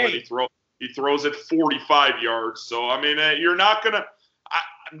downfield, and he throws it 45 yards. So, I mean, you're not going to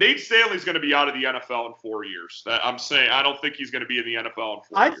 – Nate Stanley's going to be out of the NFL in 4 years. I'm saying I don't think he's going to be in the NFL in 4 years.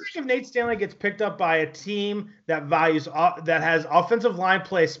 I think if Nate Stanley gets picked up by a team that that has offensive line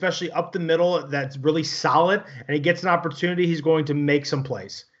play, especially up the middle, that's really solid, and he gets an opportunity, he's going to make some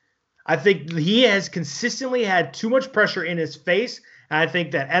plays. I think he has consistently had too much pressure in his face, and I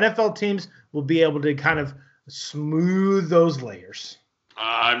think that NFL teams will be able to kind of smooth those layers.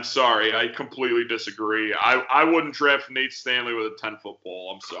 I'm sorry. I completely disagree. I wouldn't draft Nate Stanley with a 10-foot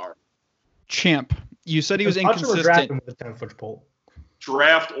pole. I'm sorry. Champ, you said he was inconsistent. Draft him with a 10-foot pole.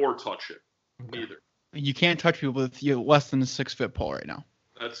 Draft or touch it. Neither. You can't touch people with less than a 6-foot pole right now.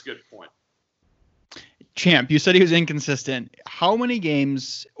 That's a good point. Champ, you said he was inconsistent. How many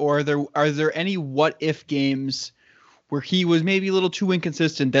games, or are there any what-if games where he was maybe a little too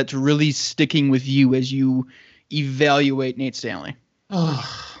inconsistent that's really sticking with you as you evaluate Nate Stanley?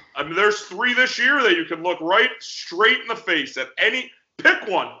 I mean, there's 3 this year that you can look right straight in the face at any. Pick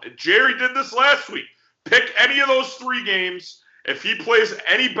one. Jerry did this last week. Pick any of those 3 games. If he plays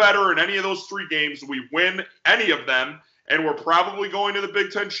any better in any of those 3 games, we win any of them, and we're probably going to the Big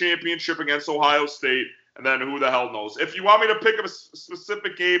Ten championship against Ohio State, and then who the hell knows. If you want me to pick up a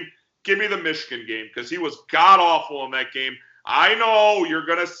specific game, give me the Michigan game, because he was god-awful in that game. I know you're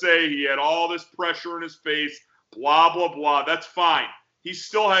going to say he had all this pressure in his face, blah, blah, blah. That's fine. He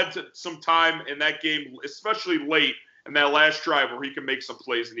still had some time in that game, especially late in that last drive where he could make some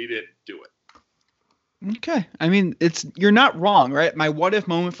plays, and he didn't do it. Okay. I mean, you're not wrong, right? My what-if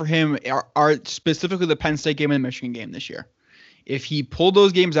moment for him are specifically the Penn State game and the Michigan game this year. If he pulled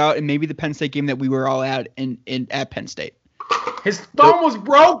those games out, and maybe the Penn State game that we were all at at Penn State. His thumb was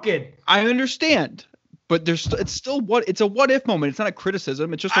broken. I understand. But it's a what-if moment. It's not a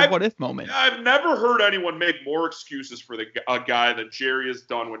criticism. It's just a what-if moment. I've never heard anyone make more excuses for a guy than Jerry has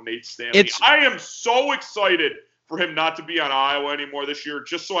done with Nate Stanley. I am so excited for him not to be on Iowa anymore this year,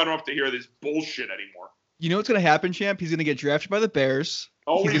 just so I don't have to hear this bullshit anymore. You know what's going to happen, Champ? He's going to get drafted by the Bears.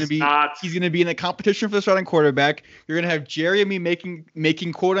 Oh, he's not. He's going to be in a competition for the starting quarterback. You're going to have Jerry and me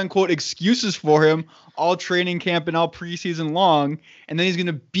making quote-unquote excuses for him all training camp and all preseason long, and then he's going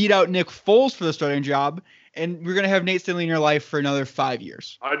to beat out Nick Foles for the starting job, and we're going to have Nate Stanley in your life for another 5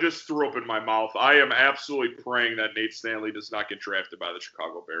 years. I just threw up in my mouth. I am absolutely praying that Nate Stanley does not get drafted by the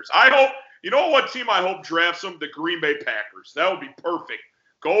Chicago Bears. You know what team I hope drafts him? The Green Bay Packers. That would be perfect.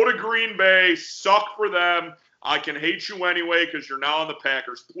 Go to Green Bay, suck for them. I can hate you anyway because you're now on the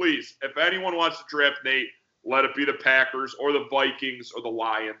Packers. Please, if anyone wants to draft Nate, let it be the Packers or the Vikings or the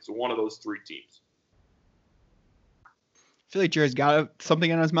Lions, one of those 3 teams. I feel like Jared's got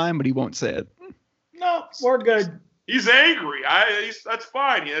something on his mind, but he won't say it. No, we're good. He's angry. That's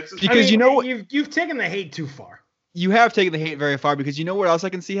fine. You know what? You've taken the hate too far. You have taken the hate very far, because you know what else I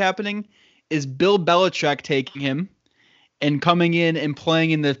can see happening is Bill Belichick taking him and coming in and playing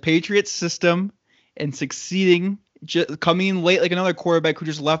in the Patriots system and succeeding, coming in late like another quarterback who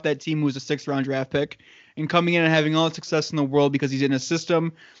just left that team who was a 6th-round draft pick, and coming in and having all the success in the world because he's in a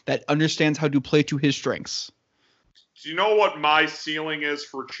system that understands how to play to his strengths. Do you know what my ceiling is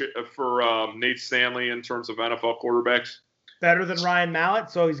for Nate Stanley in terms of NFL quarterbacks? Better than Ryan Mallett,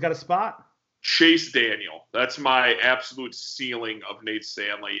 so he's got a spot? Chase Daniel. That's my absolute ceiling of Nate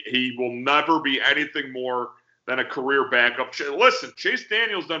Stanley. He will never be anything more than a career backup. Listen, Chase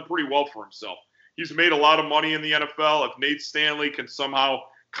Daniel's done pretty well for himself. He's made a lot of money in the NFL. If Nate Stanley can somehow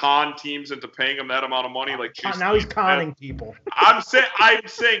con teams into paying him that amount of money, like Chase now he's conning people. I'm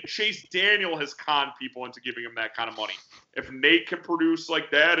saying Chase Daniel has conned people into giving him that kind of money. If Nate can produce like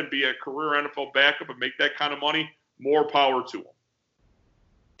that and be a career NFL backup and make that kind of money, more power to him.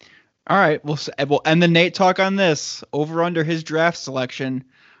 All right, we'll end the Nate talk on this. Over under his draft selection,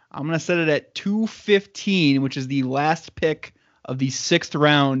 I'm going to set it at 215, which is the last pick of the 6th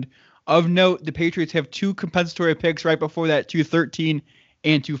round. Of note, the Patriots have 2 compensatory picks right before that, 213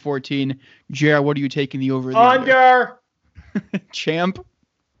 and 214. Jared, what are you taking the over? Under. Champ?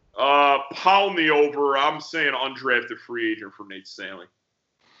 Pound the over. I'm saying undrafted free agent for Nate Stanley.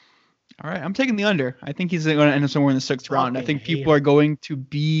 All right, I'm taking the under. I think he's going to end up somewhere in the 6th round. I think people are going to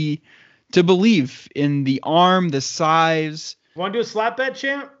believe in the arm, the size, Want to do a slap bet,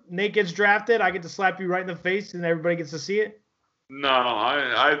 champ? Nate gets drafted. I get to slap you right in the face, and everybody gets to see it. No,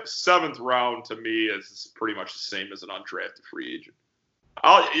 I 7th round to me is pretty much the same as an undrafted free agent.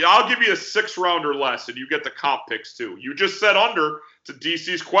 I'll give you a 6th round or less, and you get the comp picks too. You just said under to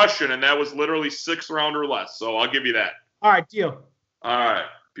DC's question, and that was literally 6th round or less. So I'll give you that. All right, deal. All right,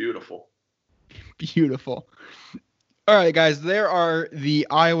 beautiful. Beautiful. All right, guys, there are the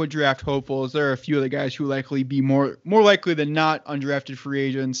Iowa draft hopefuls. There are a few other guys who will likely be more likely than not undrafted free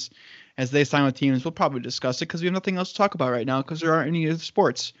agents as they sign with teams. We'll probably discuss it because we have nothing else to talk about right now because there aren't any other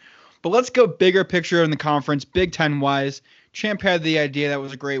sports. But let's go bigger picture in the conference, Big Ten-wise. Champ had the idea that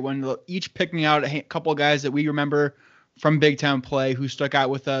was a great one, each picking out a couple of guys that we remember from Big Ten play who stuck out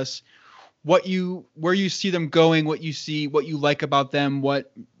with us. Where you see them going, what you see, what you like about them,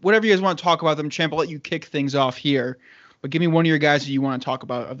 whatever you guys want to talk about them. Champ, I'll let you kick things off here. But give me one of your guys that you want to talk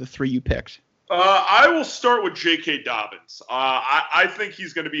about of the 3 you picked. I will start with J.K. Dobbins. I think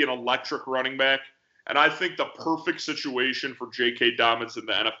he's going to be an electric running back, and I think the perfect situation for J.K. Dobbins in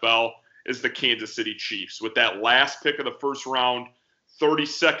the NFL is the Kansas City Chiefs. With that last pick of the first round,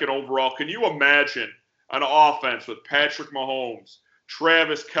 32nd overall, can you imagine an offense with Patrick Mahomes,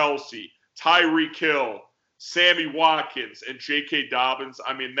 Travis Kelce, Tyreek Hill, Sammy Watkins, and J.K. Dobbins?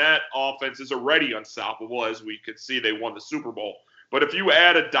 I mean, that offense is already unstoppable. As we could see, they won the Super Bowl. But if you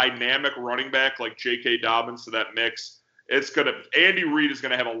add a dynamic running back like J.K. Dobbins to that mix, Andy Reid is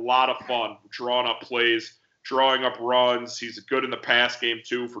going to have a lot of fun drawing up plays, drawing up runs. He's good in the pass game,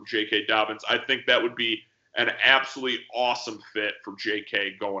 too, for J.K. Dobbins. I think that would be an absolutely awesome fit for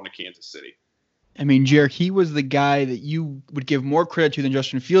J.K. going to Kansas City. I mean, Jarek, he was the guy that you would give more credit to than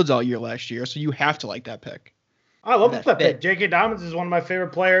Justin Fields all year last year, so you have to like that pick. I love that pick. J.K. Dobbins is one of my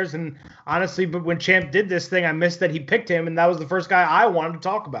favorite players, and honestly, but when Champ did this thing, I missed that he picked him, and that was the first guy I wanted to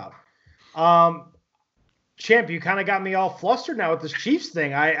talk about. Champ, you kind of got me all flustered now with this Chiefs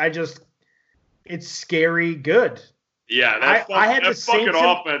thing. It's scary good. Yeah, that fucking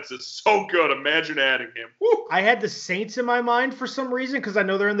offense is so good. Imagine adding him. Woo. I had the Saints in my mind for some reason because I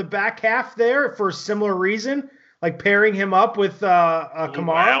know they're in the back half there for a similar reason, like pairing him up with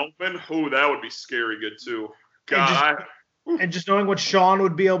Kamara. Alvin, that would be scary good too. God. And just knowing what Sean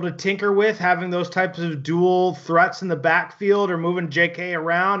would be able to tinker with, having those types of dual threats in the backfield or moving JK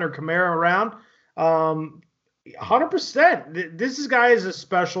around or Kamara around. 100%. This guy is a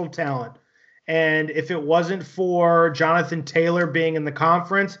special talent. And if it wasn't for Jonathan Taylor being in the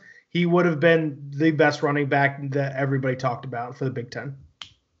conference, he would have been the best running back that everybody talked about for the Big Ten.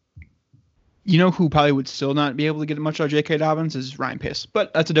 You know who probably would still not be able to get much out of J.K. Dobbins is Ryan Pace.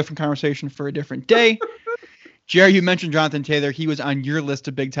 But that's a different conversation for a different day. Jerry, you mentioned Jonathan Taylor. He was on your list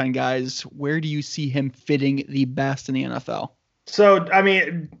of Big Ten guys. Where do you see him fitting the best in the NFL? So, I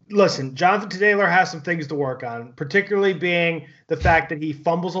mean, listen, Jonathan Taylor has some things to work on, particularly being the fact that he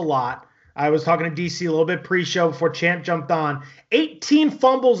fumbles a lot. I was talking to DC a little bit pre-show before Champ jumped on. 18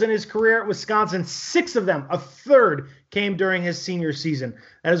 fumbles in his career at Wisconsin. 6 of them, a third, came during his senior season.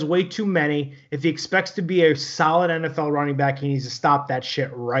 That is way too many. If he expects to be a solid NFL running back, he needs to stop that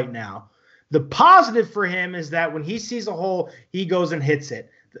shit right now. The positive for him is that when he sees a hole, he goes and hits it.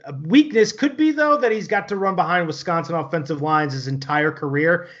 A weakness could be, though, that he's got to run behind Wisconsin offensive lines his entire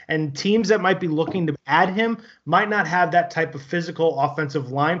career, and teams that might be looking to add him might not have that type of physical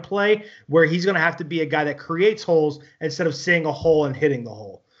offensive line play where he's going to have to be a guy that creates holes instead of seeing a hole and hitting the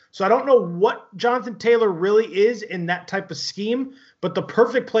hole. So I don't know what Jonathan Taylor really is in that type of scheme, but the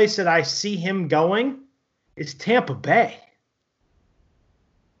perfect place that I see him going is Tampa Bay.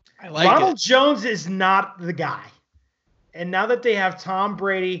 I like Ronald Jones is not the guy. And now that they have Tom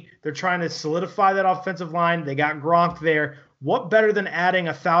Brady, they're trying to solidify that offensive line. They got Gronk there. What better than adding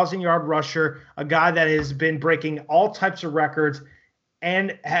a 1,000-yard rusher, a guy that has been breaking all types of records,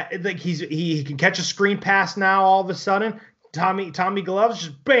 and he can catch a screen pass now all of a sudden. Tommy Gloves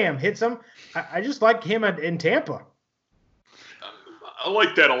just bam hits him. I just like him in Tampa. I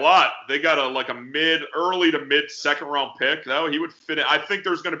like that a lot. They got early to mid second round pick. He would fit in. I think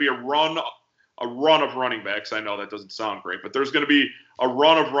there's going to be a run of running backs. I know that doesn't sound great, but there's going to be a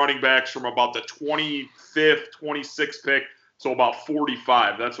run of running backs from about the 25th, 26th pick to about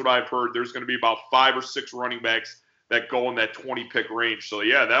 45. That's what I've heard. There's going to be about 5 or 6 running backs that go in that 20 pick range. So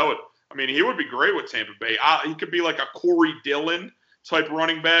yeah, he would be great with Tampa Bay. He could be like a Corey Dillon type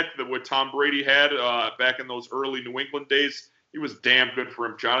running back that what Tom Brady had back in those early New England days. He was damn good for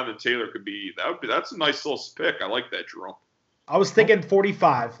him. Jonathan Taylor that's a nice little pick. I like that, Jerome. I was thinking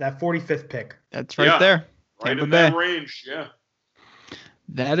 45, that 45th pick. That's right there. Right in that range, yeah.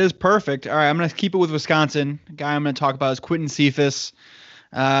 That is perfect. All right, I'm going to keep it with Wisconsin. The guy I'm going to talk about is Quintez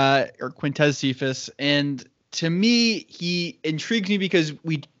Cephus. And to me, he intrigues me because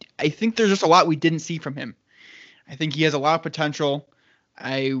I think there's just a lot we didn't see from him. I think he has a lot of potential.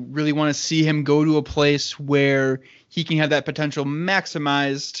 I really want to see him go to a place where he can have that potential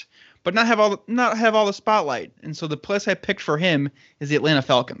maximized, but not have all the spotlight. And so the place I picked for him is the Atlanta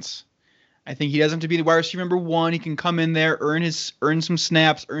Falcons. I think he doesn't have to be the wide receiver number one. He can come in there, earn some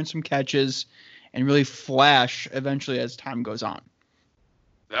snaps, earn some catches, and really flash eventually as time goes on.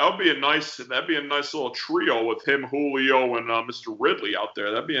 That'd be a nice little trio with him, Julio, and Mr. Ridley out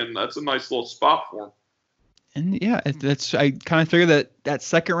there. That's a nice little spot for him. And yeah, I kind of figure that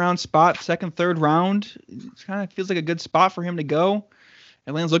second round spot, second, third round, it kind of feels like a good spot for him to go.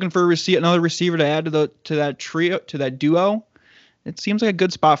 Atlanta's looking for another receiver to add to that trio, to that duo. It seems like a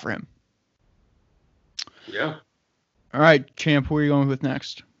good spot for him. Yeah. All right, Champ, who are you going with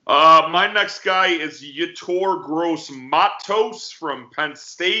next? My next guy is Yetur Gross-Matos from Penn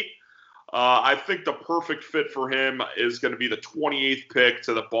State. I think the perfect fit for him is going to be the 28th pick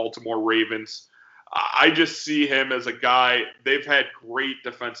to the Baltimore Ravens. I just see him as a guy. They've had great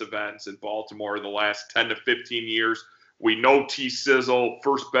defensive ends in Baltimore the last 10 to 15 years. We know T. Sizzle,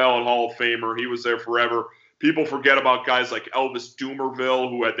 first ballot Hall of Famer. He was there forever. People forget about guys like Elvis Dumervil,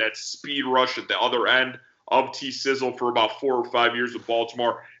 who had that speed rush at the other end of T. Sizzle for about 4 or 5 years with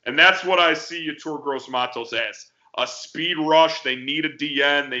Baltimore. And that's what I see Yetur Gross-Matos as. A speed rush. They need a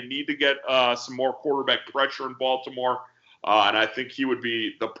DN. They need to get some more quarterback pressure in Baltimore. And I think he would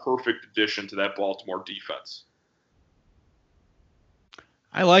be the perfect addition to that Baltimore defense.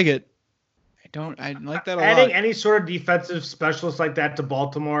 I like it. I like that a lot. Adding any sort of defensive specialist like that to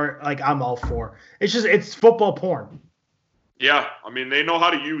Baltimore, like, I'm all for. It's football porn. Yeah, I mean, they know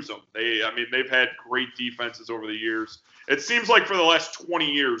how to use them. They've had great defenses over the years. It seems like for the last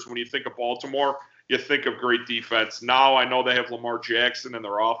 20 years, when you think of Baltimore, you think of great defense. Now I know they have Lamar Jackson and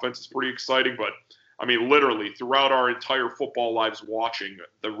their offense is pretty exciting, but I mean, literally throughout our entire football lives watching,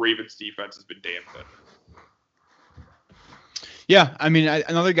 the Ravens defense has been damn good. Yeah, I mean,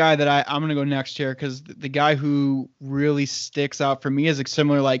 another guy that I'm going to go next here because the guy who really sticks out for me is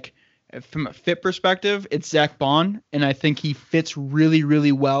similar, like from a fit perspective, it's Zach Bond, and I think he fits really,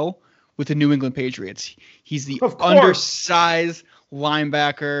 really well with the New England Patriots. He's the undersized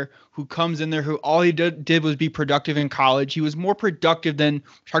linebacker who comes in there, who all he did was be productive in college. He was more productive than,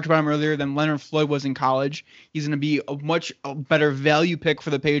 we talked about him earlier, than Leonard Floyd was in college. He's going to be a much better value pick for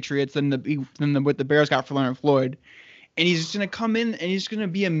the Patriots than what the Bears got for Leonard Floyd. And he's just going to come in and he's going to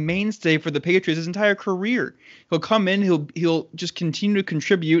be a mainstay for the Patriots his entire career. He'll come in, he'll just continue to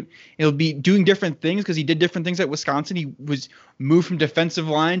contribute. He'll be doing different things because he did different things at Wisconsin. He was moved from defensive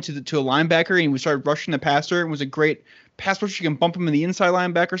line to a linebacker, and he started rushing the passer and was a great pass rusher. You can bump him in the inside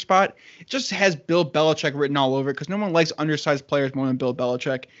linebacker spot. It just has Bill Belichick written all over it because no one likes undersized players more than Bill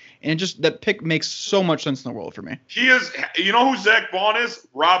Belichick. And that pick makes so much sense in the world for me. He is, you know who Zach Bond is?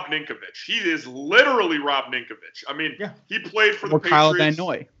 Rob Ninkovich. He is literally Rob Ninkovich. I mean, yeah. He played for the Patriots. Kyle Van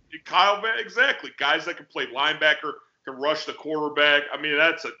Noy. Exactly. Guys that can play linebacker, can rush the quarterback. I mean,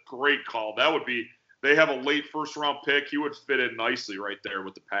 that's a great call. That would be, they have a late first round pick. He would fit in nicely right there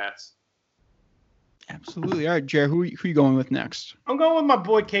with the Pats. Absolutely. All right, Jared, who are you going with next? I'm going with my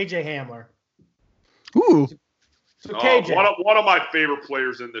boy KJ Hamler. Ooh. So KJ, one of my favorite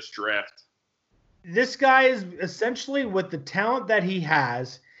players in this draft. This guy is essentially, with the talent that he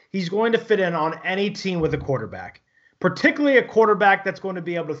has, he's going to fit in on any team with a quarterback, particularly a quarterback that's going to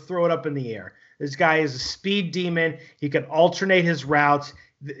be able to throw it up in the air. This guy is a speed demon. He can alternate his routes.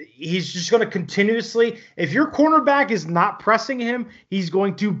 He's just going to continuously, if your cornerback is not pressing him, he's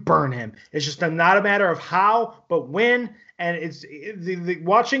going to burn him. It's just not a matter of how, but when. And it's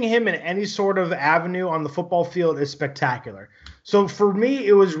watching him in any sort of avenue on the football field is spectacular. So for me,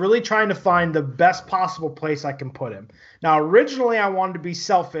 it was really trying to find the best possible place I can put him. Now, originally, I wanted to be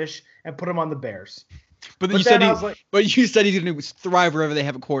selfish and put him on the Bears. But you said he's going to thrive wherever they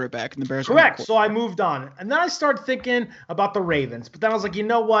have a quarterback, and the Bears. Correct. So I moved on, and then I started thinking about the Ravens. But then I was like, you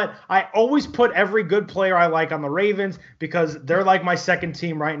know what? I always put every good player I like on the Ravens because they're like my second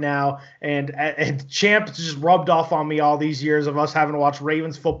team right now. And Champ just rubbed off on me all these years of us having to watch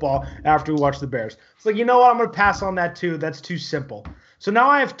Ravens football after we watch the Bears. It's like, you know what? I'm going to pass on that too. That's too simple. So now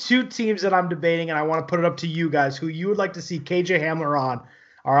I have two teams that I'm debating, and I want to put it up to you guys who you would like to see KJ Hamler on.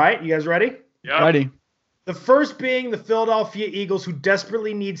 All right, you guys ready? Yeah. Ready. The first being the Philadelphia Eagles, who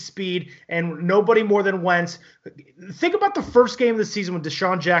desperately need speed and nobody more than Wentz. Think about the first game of the season when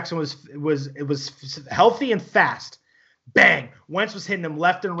Deshaun Jackson was healthy and fast. Bang! Wentz was hitting him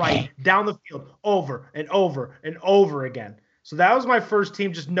left and right, down the field, over and over and over again. So that was my first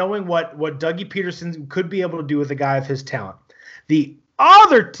team, just knowing what Dougie Peterson could be able to do with a guy of his talent. The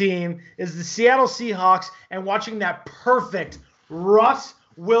other team is the Seattle Seahawks, and watching that perfect Russ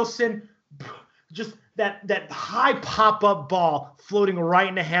Wilson, just that high pop-up ball floating right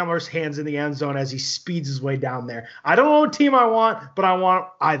into Hamler's hands in the end zone as he speeds his way down there. I don't know what team I want, but I want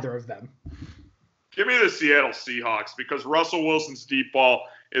either of them. Give me the Seattle Seahawks because Russell Wilson's deep ball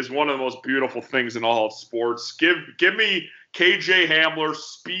is one of the most beautiful things in all of sports. Give me KJ Hamler,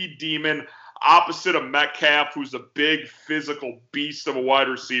 speed demon, opposite of Metcalf, who's a big physical beast of a wide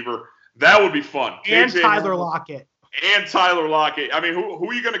receiver. That would be fun. And KJ Tyler Hamler, Lockett. And Tyler Lockett. I mean, who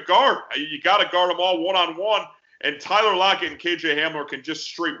are you going to guard? You got to guard them all one-on-one, and Tyler Lockett and KJ Hamler can just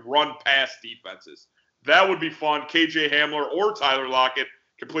straight run past defenses. That would be fun. KJ Hamler or Tyler Lockett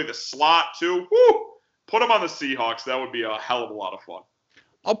can play the slot too. Woo! Put them on the Seahawks. That would be a hell of a lot of fun.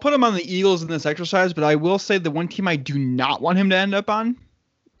 I'll put him on the Eagles in this exercise, but I will say the one team I do not want him to end up on,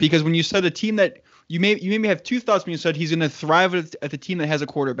 because when you said a team that you made me have two thoughts when you said he's going to thrive at the team that has a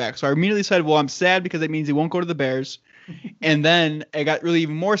quarterback. So I immediately said, well, I'm sad because that means he won't go to the Bears. And then I got really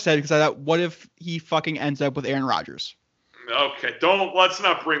even more sad because I thought, what if he fucking ends up with Aaron Rodgers? Okay, let's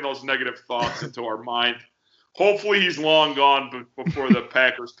not bring those negative thoughts into our mind. Hopefully he's long gone before the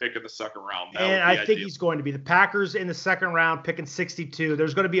Packers pick in the second round. And I think he's going to be. The Packers in the second round picking 62.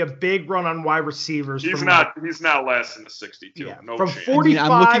 There's going to be a big run on wide receivers. He's not last in the 62. Yeah, no from chance.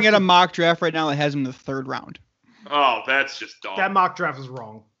 45. I'm looking at a mock draft right now that has him in the third round. Oh, that's just dumb. That mock draft is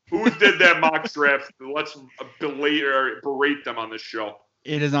wrong. Who did that mock draft? Let's berate them on this show.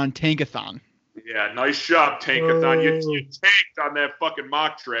 It is on Tankathon. Yeah, nice job, Tankathon. You tanked on that fucking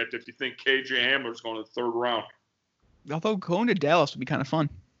mock draft if you think KJ Hamler's going to the third round. Although going to Dallas would be kind of fun.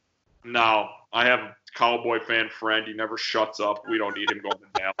 No, I have a Cowboy fan friend. He never shuts up. We don't need him going to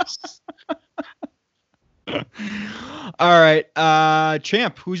Dallas. All right,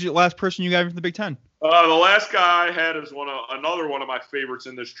 Champ, who's your last person you got from the Big Ten? The last guy I had is another one of my favorites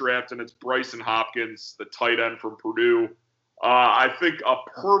in this draft, and it's Brycen Hopkins, the tight end from Purdue. I think a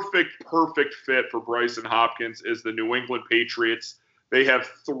perfect fit for Brycen Hopkins is the New England Patriots. They have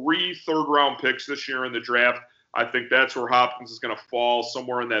 3 third-round picks this year in the draft. I think that's where Hopkins is going to fall,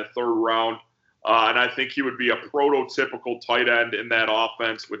 somewhere in that third round. And I think he would be a prototypical tight end in that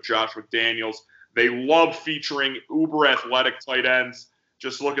offense with Josh McDaniels. They love featuring uber-athletic tight ends.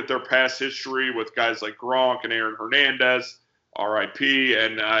 Just look at their past history with guys like Gronk and Aaron Hernandez, R.I.P.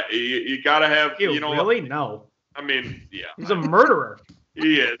 And you got to have, Really? No. I mean, yeah. He's a murderer.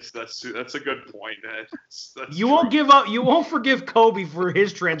 He is. That's a good point. That's you won't give up. You won't forgive Kobe for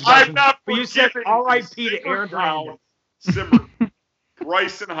his transgression. I'm not but you said forgiving. R.I.P. to Aaron Hernandez. Simmer.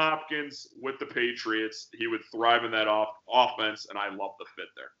 Brycen Hopkins with the Patriots. He would thrive in that offense, and I love the fit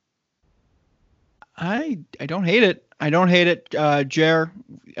there. I don't hate it. Jer,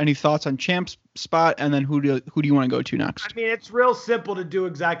 any thoughts on Champ's spot, and then who do you want to go to next? I mean, it's real simple to do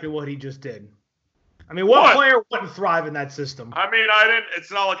exactly what he just did. I mean, what player wouldn't thrive in that system? I mean,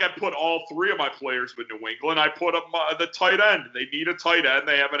 it's not like I put all 3 of my players with New England. I put up the tight end. They need a tight end.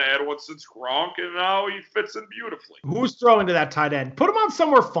 They haven't had one since Gronk, and now he fits in beautifully. Who's throwing to that tight end? Put him on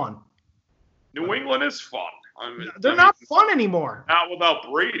somewhere fun. New England is fun. They're not fun anymore. Not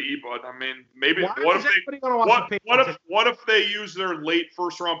without Brady, but I mean, maybe. What if they use their late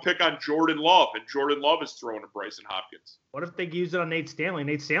first-round pick on Jordan Love, and Jordan Love is throwing to Brycen Hopkins? What if they use it on Nate Stanley?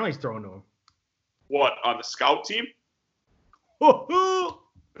 Nate Stanley's throwing to him. What, on the scout team?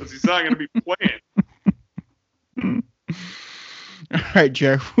 Because he's not going to be playing. All right,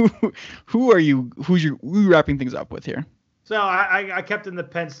 Jared. Who are you wrapping things up with here? So I kept in the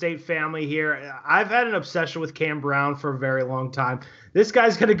Penn State family here. I've had an obsession with Cam Brown for a very long time. This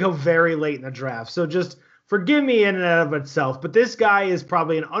guy's going to go very late in the draft. So just forgive me in and of itself. But this guy is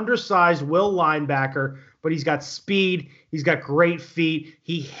probably an undersized will linebacker, but he's got speed. He's got great feet.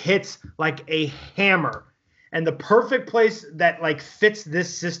 He hits like a hammer. And the perfect place that fits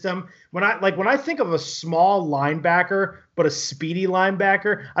this system, when I think of a small linebacker but a speedy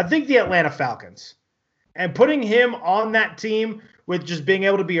linebacker, I think the Atlanta Falcons. And putting him on that team with just being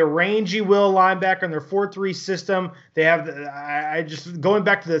able to be a rangy will linebacker in their 4-3 system, they have going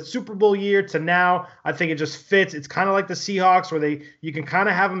back to the Super Bowl year to now, I think it just fits. It's kind of like the Seahawks where you can kind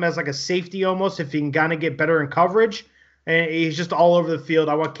of have him as like a safety almost if he can kind of get better in coverage. And he's just all over the field.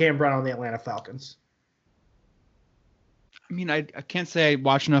 I want Cam Brown on the Atlanta Falcons. I mean, I can't say I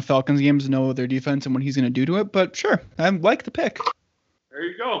watch enough Falcons games to know their defense and what he's going to do to it, but sure, I like the pick. There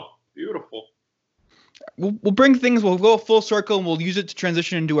you go. Beautiful. We'll go full circle, and we'll use it to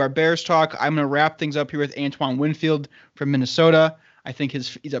transition into our Bears talk. I'm going to wrap things up here with Antoine Winfield from Minnesota. I think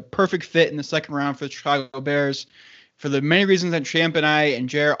he's a perfect fit in the second round for the Chicago Bears. For the many reasons that Champ and I and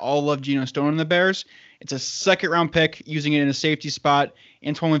Jer all love Geno Stone in the Bears, It's a second-round pick, using it in a safety spot.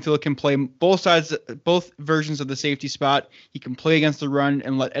 Antoine Winfield can play both versions of the safety spot. He can play against the run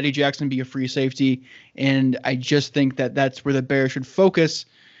and let Eddie Jackson be a free safety. And I just think that that's where the Bears should focus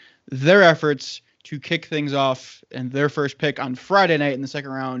their efforts to kick things off and their first pick on Friday night in the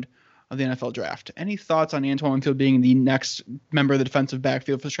second round of the NFL draft. Any thoughts on Antoine Winfield being the next member of the defensive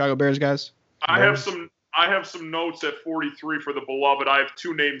backfield for the Chicago Bears, guys? I have some notes at 43 for the beloved. I have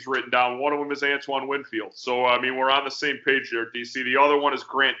two names written down. One of them is Antoine Winfield. So, I mean, we're on the same page there, DC. The other one is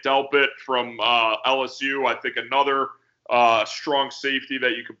Grant Delpit from LSU. I think another strong safety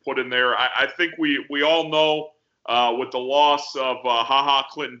that you could put in there. I think we all know with the loss of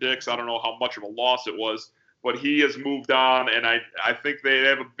Clinton Dix, I don't know how much of a loss it was, but he has moved on, and I think they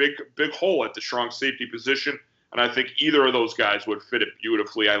have a big hole at the strong safety position. And I think either of those guys would fit it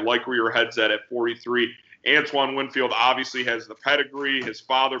beautifully. I like where your head's at 43. Antoine Winfield obviously has the pedigree. His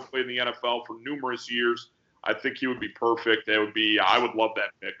father played in the NFL for numerous years. I think he would be perfect. I would love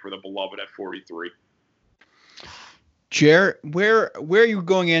that pick for the beloved at 43. Jer, where are you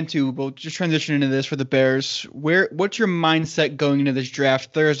going into? We'll just transition into this for the Bears. What's your mindset going into this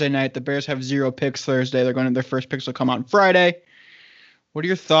draft Thursday night? The Bears have 0 picks Thursday. Their first picks will come on Friday. What are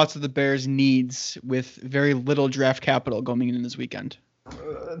your thoughts of the Bears' needs with very little draft capital going into this weekend?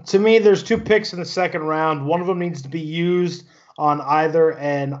 To me, there's 2 picks in the second round. One of them needs to be used on either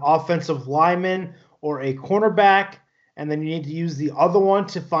an offensive lineman or a cornerback, and then you need to use the other one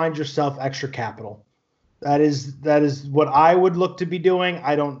to find yourself extra capital. That is what I would look to be doing.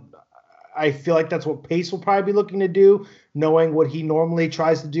 I feel like that's what Pace will probably be looking to do, knowing what he normally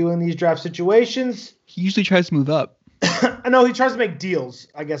tries to do in these draft situations. He usually tries to move up. I know he tries to make deals,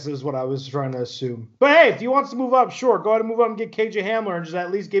 I guess is what I was trying to assume. But hey, if he wants to move up, sure, go ahead and move up and get KJ Hamler and just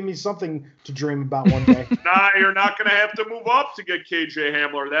at least give me something to dream about one day. Nah, you're not going to have to move up to get KJ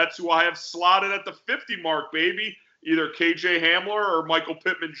Hamler. That's who I have slotted at the 50 mark, baby. Either KJ Hamler or Michael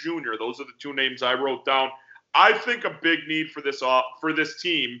Pittman Jr. Those are the 2 names I wrote down. I think a big need for this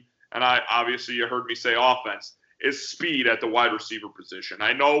team, and obviously you heard me say offense, is speed at the wide receiver position.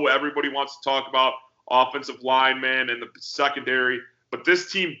 I know everybody wants to talk about offensive linemen and the secondary, but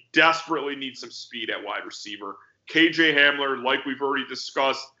this team desperately needs some speed at wide receiver. KJ Hamler, like we've already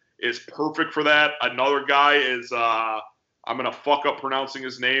discussed, is perfect for that. Another guy is, I'm going to fuck up pronouncing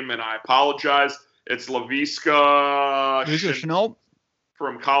his name, and I apologize. It's Laviska Shenault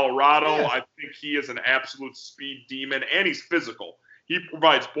from Colorado. Yeah. I think he is an absolute speed demon, and he's physical. He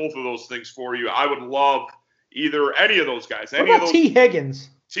provides both of those things for you. I would love any of those guys. What about T. Higgins?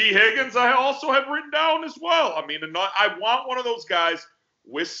 T. Higgins, I also have written down as well. I mean, I want one of those guys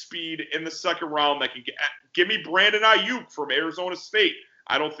with speed in the second round that can give me Brandon Ayuk from Arizona State.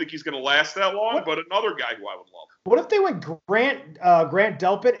 I don't think he's going to last that long, but another guy who I would love. What if they went Grant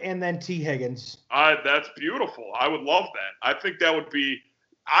Delpit and then T. Higgins? That's beautiful. I would love that. I think that would be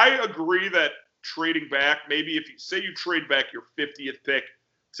 – I agree that trading back, maybe if you trade back your 50th pick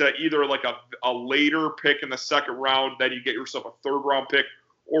to either like a later pick in the second round, then you get yourself a third-round pick,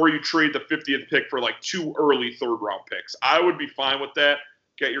 or you trade the 50th pick for like 2 early third-round picks. I would be fine with that.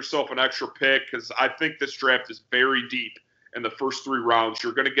 Get yourself an extra pick because I think this draft is very deep in the first 3 rounds.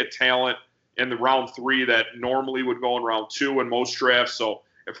 You're going to get talent in the round 3 that normally would go in round 2 in most drafts. So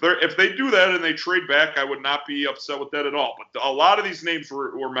if they do that and they trade back, I would not be upset with that at all. But a lot of these names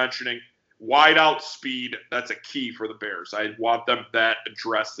we're mentioning, wide out speed, that's a key for the Bears. I want them that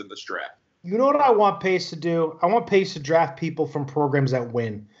addressed in this draft. You know what I want Pace to do? I want Pace to draft people from programs that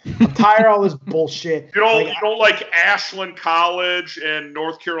win. I'm tired of all this bullshit. You don't like Ashland College and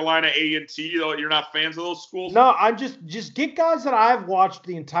North Carolina A&T? You're not fans of those schools? No, I'm just get guys that I've watched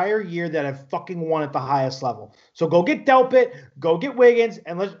the entire year that have fucking won at the highest level. So go get Delpit, go get Wiggins,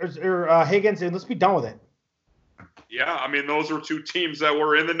 and Higgins, and let's be done with it. Yeah, I mean, those were 2 teams that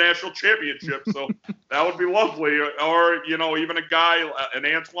were in the national championship, so that would be lovely. Or, even a guy, an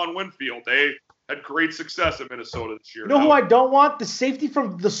Antoine Winfield. They had great success in Minnesota this year. You know who I don't want? The safety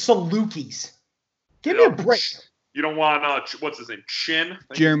from the Salukis. Give me a break. You don't want, what's his name, Chin?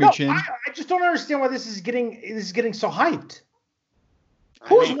 Jeremy Chin. I just don't understand why this is getting so hyped.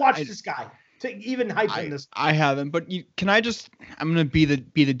 Who's watched this guy to even hype in this? I haven't, but I'm going to be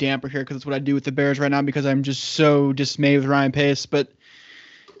the damper here because it's what I do with the Bears right now because I'm just so dismayed with Ryan Pace. But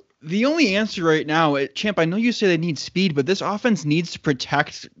the only answer right now, Champ, I know you say they need speed, but this offense needs to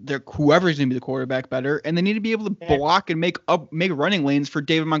protect whoever's going to be the quarterback better, and they need to be able to block and make running lanes for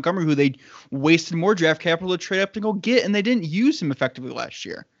David Montgomery, who they wasted more draft capital to trade up to go get, and they didn't use him effectively last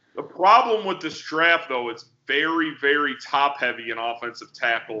year. The problem with this draft, though, it's very, very top-heavy in offensive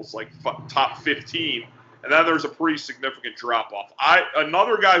tackles, like top 15. and then there's a pretty significant drop-off.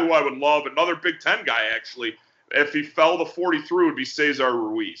 Another guy who I would love, another Big Ten guy actually, if he fell to 43, would be Cesar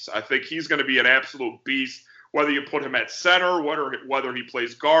Ruiz. I think he's going to be an absolute beast, whether you put him at center, whether he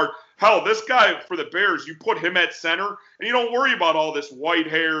plays guard. Hell, this guy for the Bears, you put him at center, and you don't worry about all this white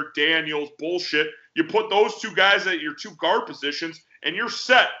hair, Daniels bullshit. You put those two guys at your two guard positions, and you're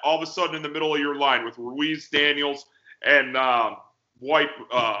set all of a sudden in the middle of your line with Ruiz, Daniels, and white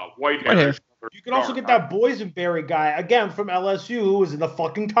hair. You can also get that Boysenberry guy, again, from LSU, who was in the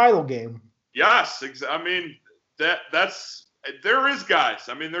fucking title game. Yes, I mean, there is guys.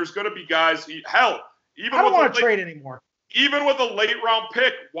 I mean, there's going to be guys. Hell, even I don't want to trade anymore. Even with a late-round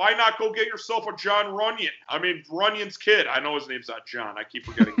pick, why not go get yourself a John Runyon? I mean, Runyon's kid. I know his name's not John. I keep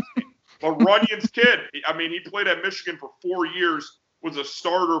forgetting his name. But Runyon's kid, I mean, he played at Michigan for 4 years, was a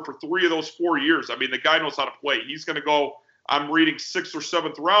starter for 3 of those 4 years. I mean, the guy knows how to play. He's going to go, I'm reading 6th or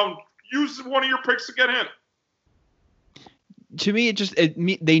 7th round. Use one of your picks to get him. To me,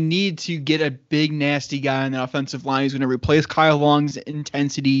 they need to get a big, nasty guy on the offensive line who's going to replace Kyle Long's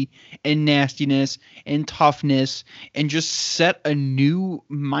intensity and nastiness and toughness and just set a new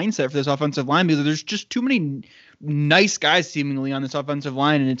mindset for this offensive line, because there's just too many nice guys seemingly on this offensive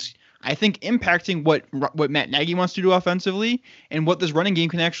line, and it's, I think, impacting what Matt Nagy wants to do offensively and what this running game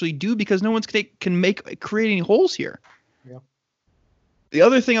can actually do, because no one's can create any holes here. Yeah. The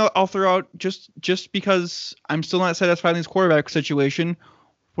other thing I'll throw out, just because I'm still not satisfied in this quarterback situation,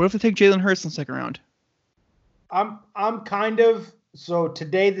 what if they take Jalen Hurts in the second round? I'm kind of, so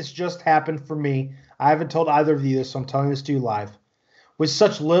today this just happened for me. I haven't told either of you this, so I'm telling this to you live. With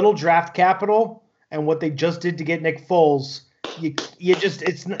such little draft capital and what they just did to get Nick Foles, you just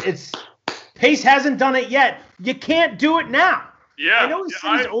it's Pace hasn't done it yet. You can't do it now. Yeah, I know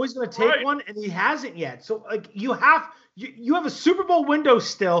he's always going to take one, and he hasn't yet. So like you have a Super Bowl window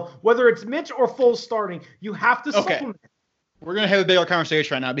still, whether it's Mitch or Foles starting. You have to supplement. We're going to have a bigger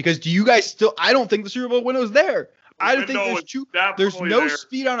conversation right now, because do you guys still – I don't think the Super Bowl window is there. I don't think there's no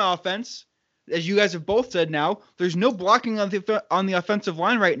speed on offense, as you guys have both said now. There's no blocking on the offensive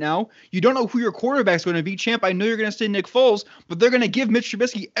line right now. You don't know who your quarterback's going to be. Champ, I know you're going to say Nick Foles, but they're going to give Mitch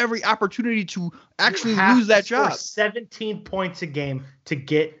Trubisky every opportunity to actually lose that job. 17 points a game to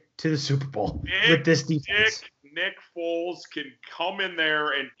get to the Super Bowl with this defense. Nick Foles can come in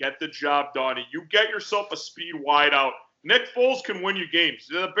there and get the job done. You get yourself a speed wideout. Nick Foles can win you games.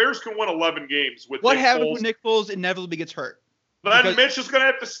 The Bears can win 11 games with what Nick happens Foles. when Nick Foles inevitably gets hurt? Then Mitch is going to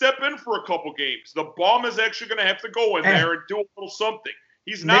have to step in for a couple games. The bum is actually going to have to go in there and do a little something.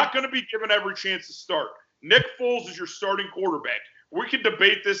 He's not going to be given every chance to start. Nick Foles is your starting quarterback. We can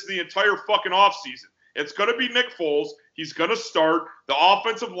debate this the entire fucking offseason. It's going to be Nick Foles. He's going to start. The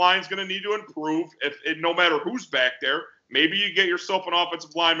offensive line's going to need to improve no matter who's back there. Maybe you get yourself an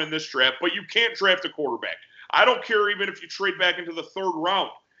offensive lineman in this draft, but you can't draft a quarterback. I don't care even if you trade back into the third round.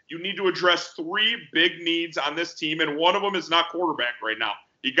 You need to address 3 big needs on this team, and one of them is not quarterback right now.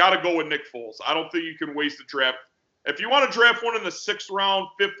 You got to go with Nick Foles. I don't think you can waste a draft. If you want to draft one in the 6th round,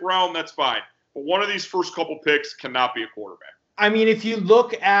 5th round, that's fine. But one of these first couple picks cannot be a quarterback. I mean, if you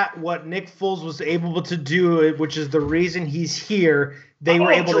look at what Nick Foles was able to do, which is the reason he's here, they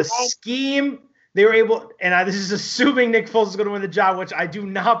were able to scheme. They were able, and this is assuming Nick Foles is going to win the job, which I do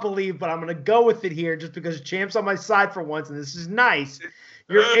not believe, but I'm going to go with it here just because Champ's on my side for once, and this is nice.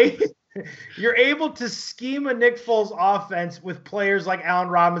 You're able to scheme a Nick Foles offense with players like Allen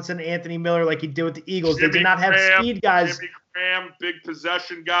Robinson, Anthony Miller, like he did with the Eagles. They did not have speed guys. Jimmy Graham, big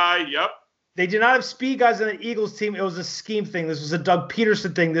possession guy. Yep. They did not have speed guys on the Eagles team. It was a scheme thing. This was a Doug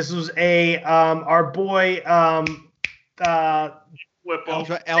Peterson thing. This was our boy Alshon.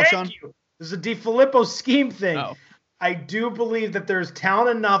 This is a DeFilippo scheme thing. Oh. I do believe that there's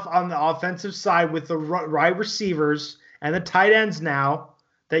talent enough on the offensive side with the right receivers and the tight ends now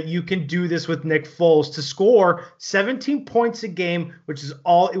that you can do this with Nick Foles to score 17 points a game, which is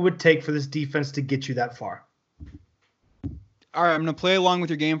all it would take for this defense to get you that far. All right, I'm going to play along with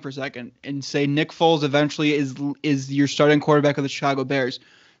your game for a second and say Nick Foles eventually is your starting quarterback of the Chicago Bears.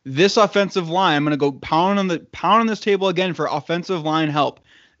 This offensive line, I'm going to go pound on this table again for offensive line help.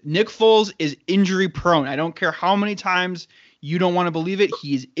 Nick Foles is injury prone. I don't care how many times you don't want to believe it.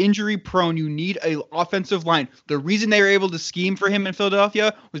 He is injury prone. You need an offensive line. The reason they were able to scheme for him in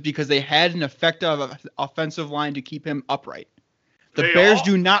Philadelphia was because they had an effective offensive line to keep him upright. The Bears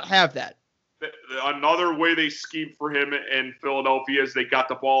do not have that. Another way they schemed for him in Philadelphia is they got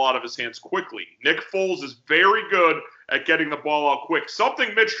the ball out of his hands quickly. Nick Foles is very good at getting the ball out quick,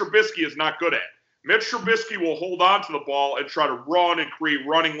 something Mitch Trubisky is not good at. Mitch Trubisky will hold on to the ball and try to run and create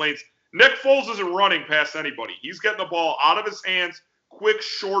running lanes. Nick Foles isn't running past anybody. He's getting the ball out of his hands, quick,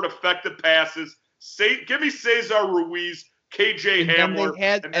 short, effective passes, Give me Cesar Ruiz, KJ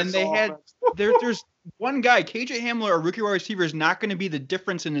Hamler. There's one guy, KJ Hamler, a rookie wide receiver, is not going to be the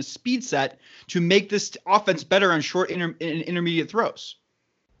difference in his speed set to make this offense better on short intermediate throws.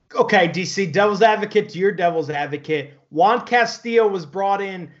 Okay, DC, devil's advocate to your devil's advocate. Juan Castillo was brought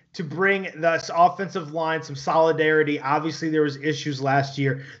in to bring this offensive line some solidarity. Obviously, there was issues last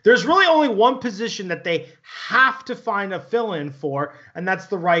year. There's really only one position that they have to find a fill-in for, and that's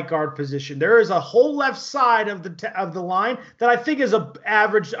the right guard position. There is a whole left side of the line that I think is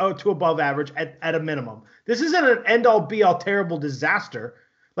average to above average at a minimum. This isn't an end-all, be-all terrible disaster.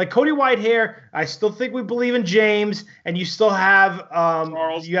 Like Cody Whitehair, I still think we believe in James, and you still have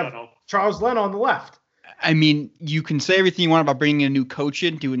Charles Leno on the left. I mean, you can say everything you want about bringing a new coach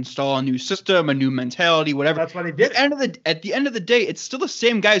in to install a new system, a new mentality, whatever. That's what they did. At the end of the day, it's still the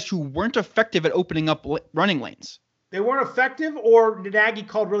same guys who weren't effective at opening up running lanes. They weren't effective, or Nagy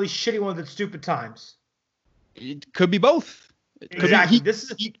called really shitty ones at stupid times. It could be both. Exactly.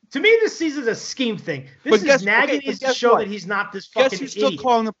 To me, this season's a scheme thing. Nagy needs to show that he's not this fucking idiot. Guess who's still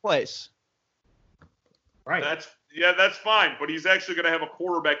calling the plays? Right. That's fine, but he's actually going to have a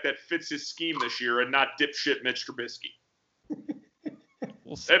quarterback that fits his scheme this year and not dipshit Mitch Trubisky.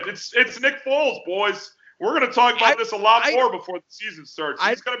 It's Nick Foles, boys. We're going to talk about this a lot more before the season starts.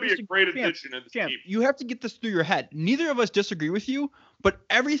 He's going to be a great addition in the team. You have to get this through your head. Neither of us disagree with you, but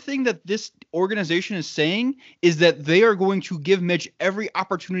everything that this organization is saying is that they are going to give Mitch every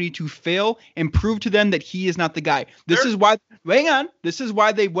opportunity to fail and prove to them that he is not the guy. This is why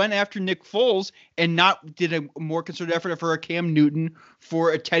they went after Nick Foles and not did a more concerted effort for a Cam Newton,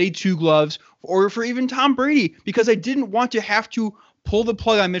 for a Teddy Two Gloves, or for even Tom Brady, because I didn't want to have to pull the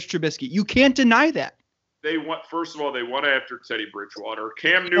plug on Mitch Trubisky. You can't deny that. They went after Teddy Bridgewater.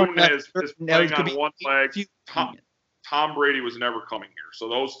 Cam Newton is playing on one leg. Tom Brady was never coming here. So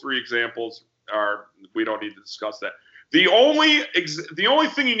those three examples we don't need to discuss that. The only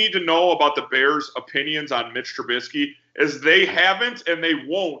thing you need to know about the Bears' opinions on Mitch Trubisky is they haven't and they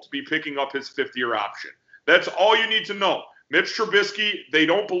won't be picking up his fifth-year option. That's all you need to know. Mitch Trubisky, they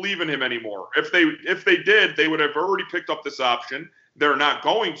don't believe in him anymore. If they did, they would have already picked up this option. They're not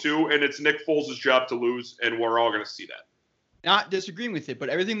going to, and it's Nick Foles' job to lose, and we're all going to see that. Not disagreeing with it, but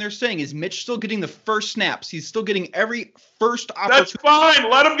everything they're saying is Mitch still getting the first snaps. He's still getting every first opportunity. That's fine.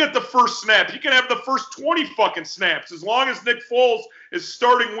 Let him get the first snap. He can have the first 20 fucking snaps. As long as Nick Foles is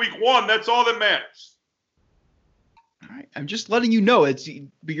starting week 1, that's all that matters. All right. I'm just letting you know. But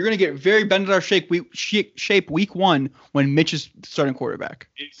you're going to get very bent out of shape week 1 when Mitch is starting quarterback.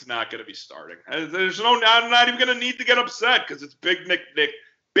 He's not going to be starting. I'm not even going to need to get upset because it's Big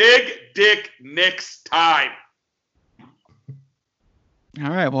Dick Nick's time. All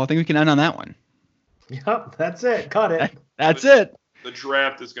right. Well, I think we can end on that one. Yep. That's it. Cut it. That's it. The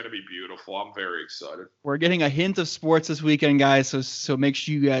draft is going to be beautiful. I'm very excited. We're getting a hint of sports this weekend, guys. So make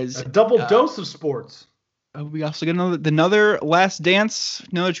sure you guys a double dose of sports. We also get another Last Dance,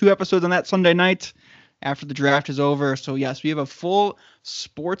 another 2 episodes on that Sunday night after the draft is over. So, yes, we have a full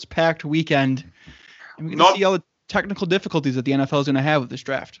sports-packed weekend. And we're going to see all the technical difficulties that the NFL is going to have with this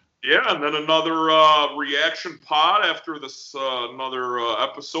draft. Yeah, and then another reaction pod after this another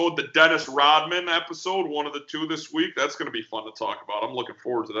episode, the Dennis Rodman episode, one of the 2 this week. That's going to be fun to talk about. I'm looking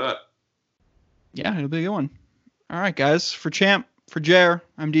forward to that. Yeah, it'll be a good one. All right, guys. For Champ, for Jer,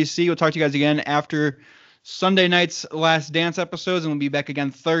 I'm DC. We'll talk to you guys again after Sunday night's Last Dance episodes, and we'll be back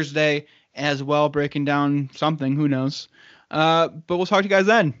again Thursday as well, breaking down something. Who knows? But we'll talk to you guys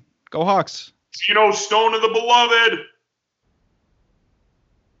then. Go Hawks. Geno Stone of the beloved.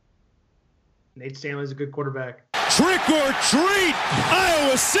 Nate Stanley's a good quarterback. Trick or treat,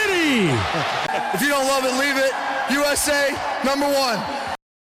 Iowa City. If you don't love it, leave it. USA, #1.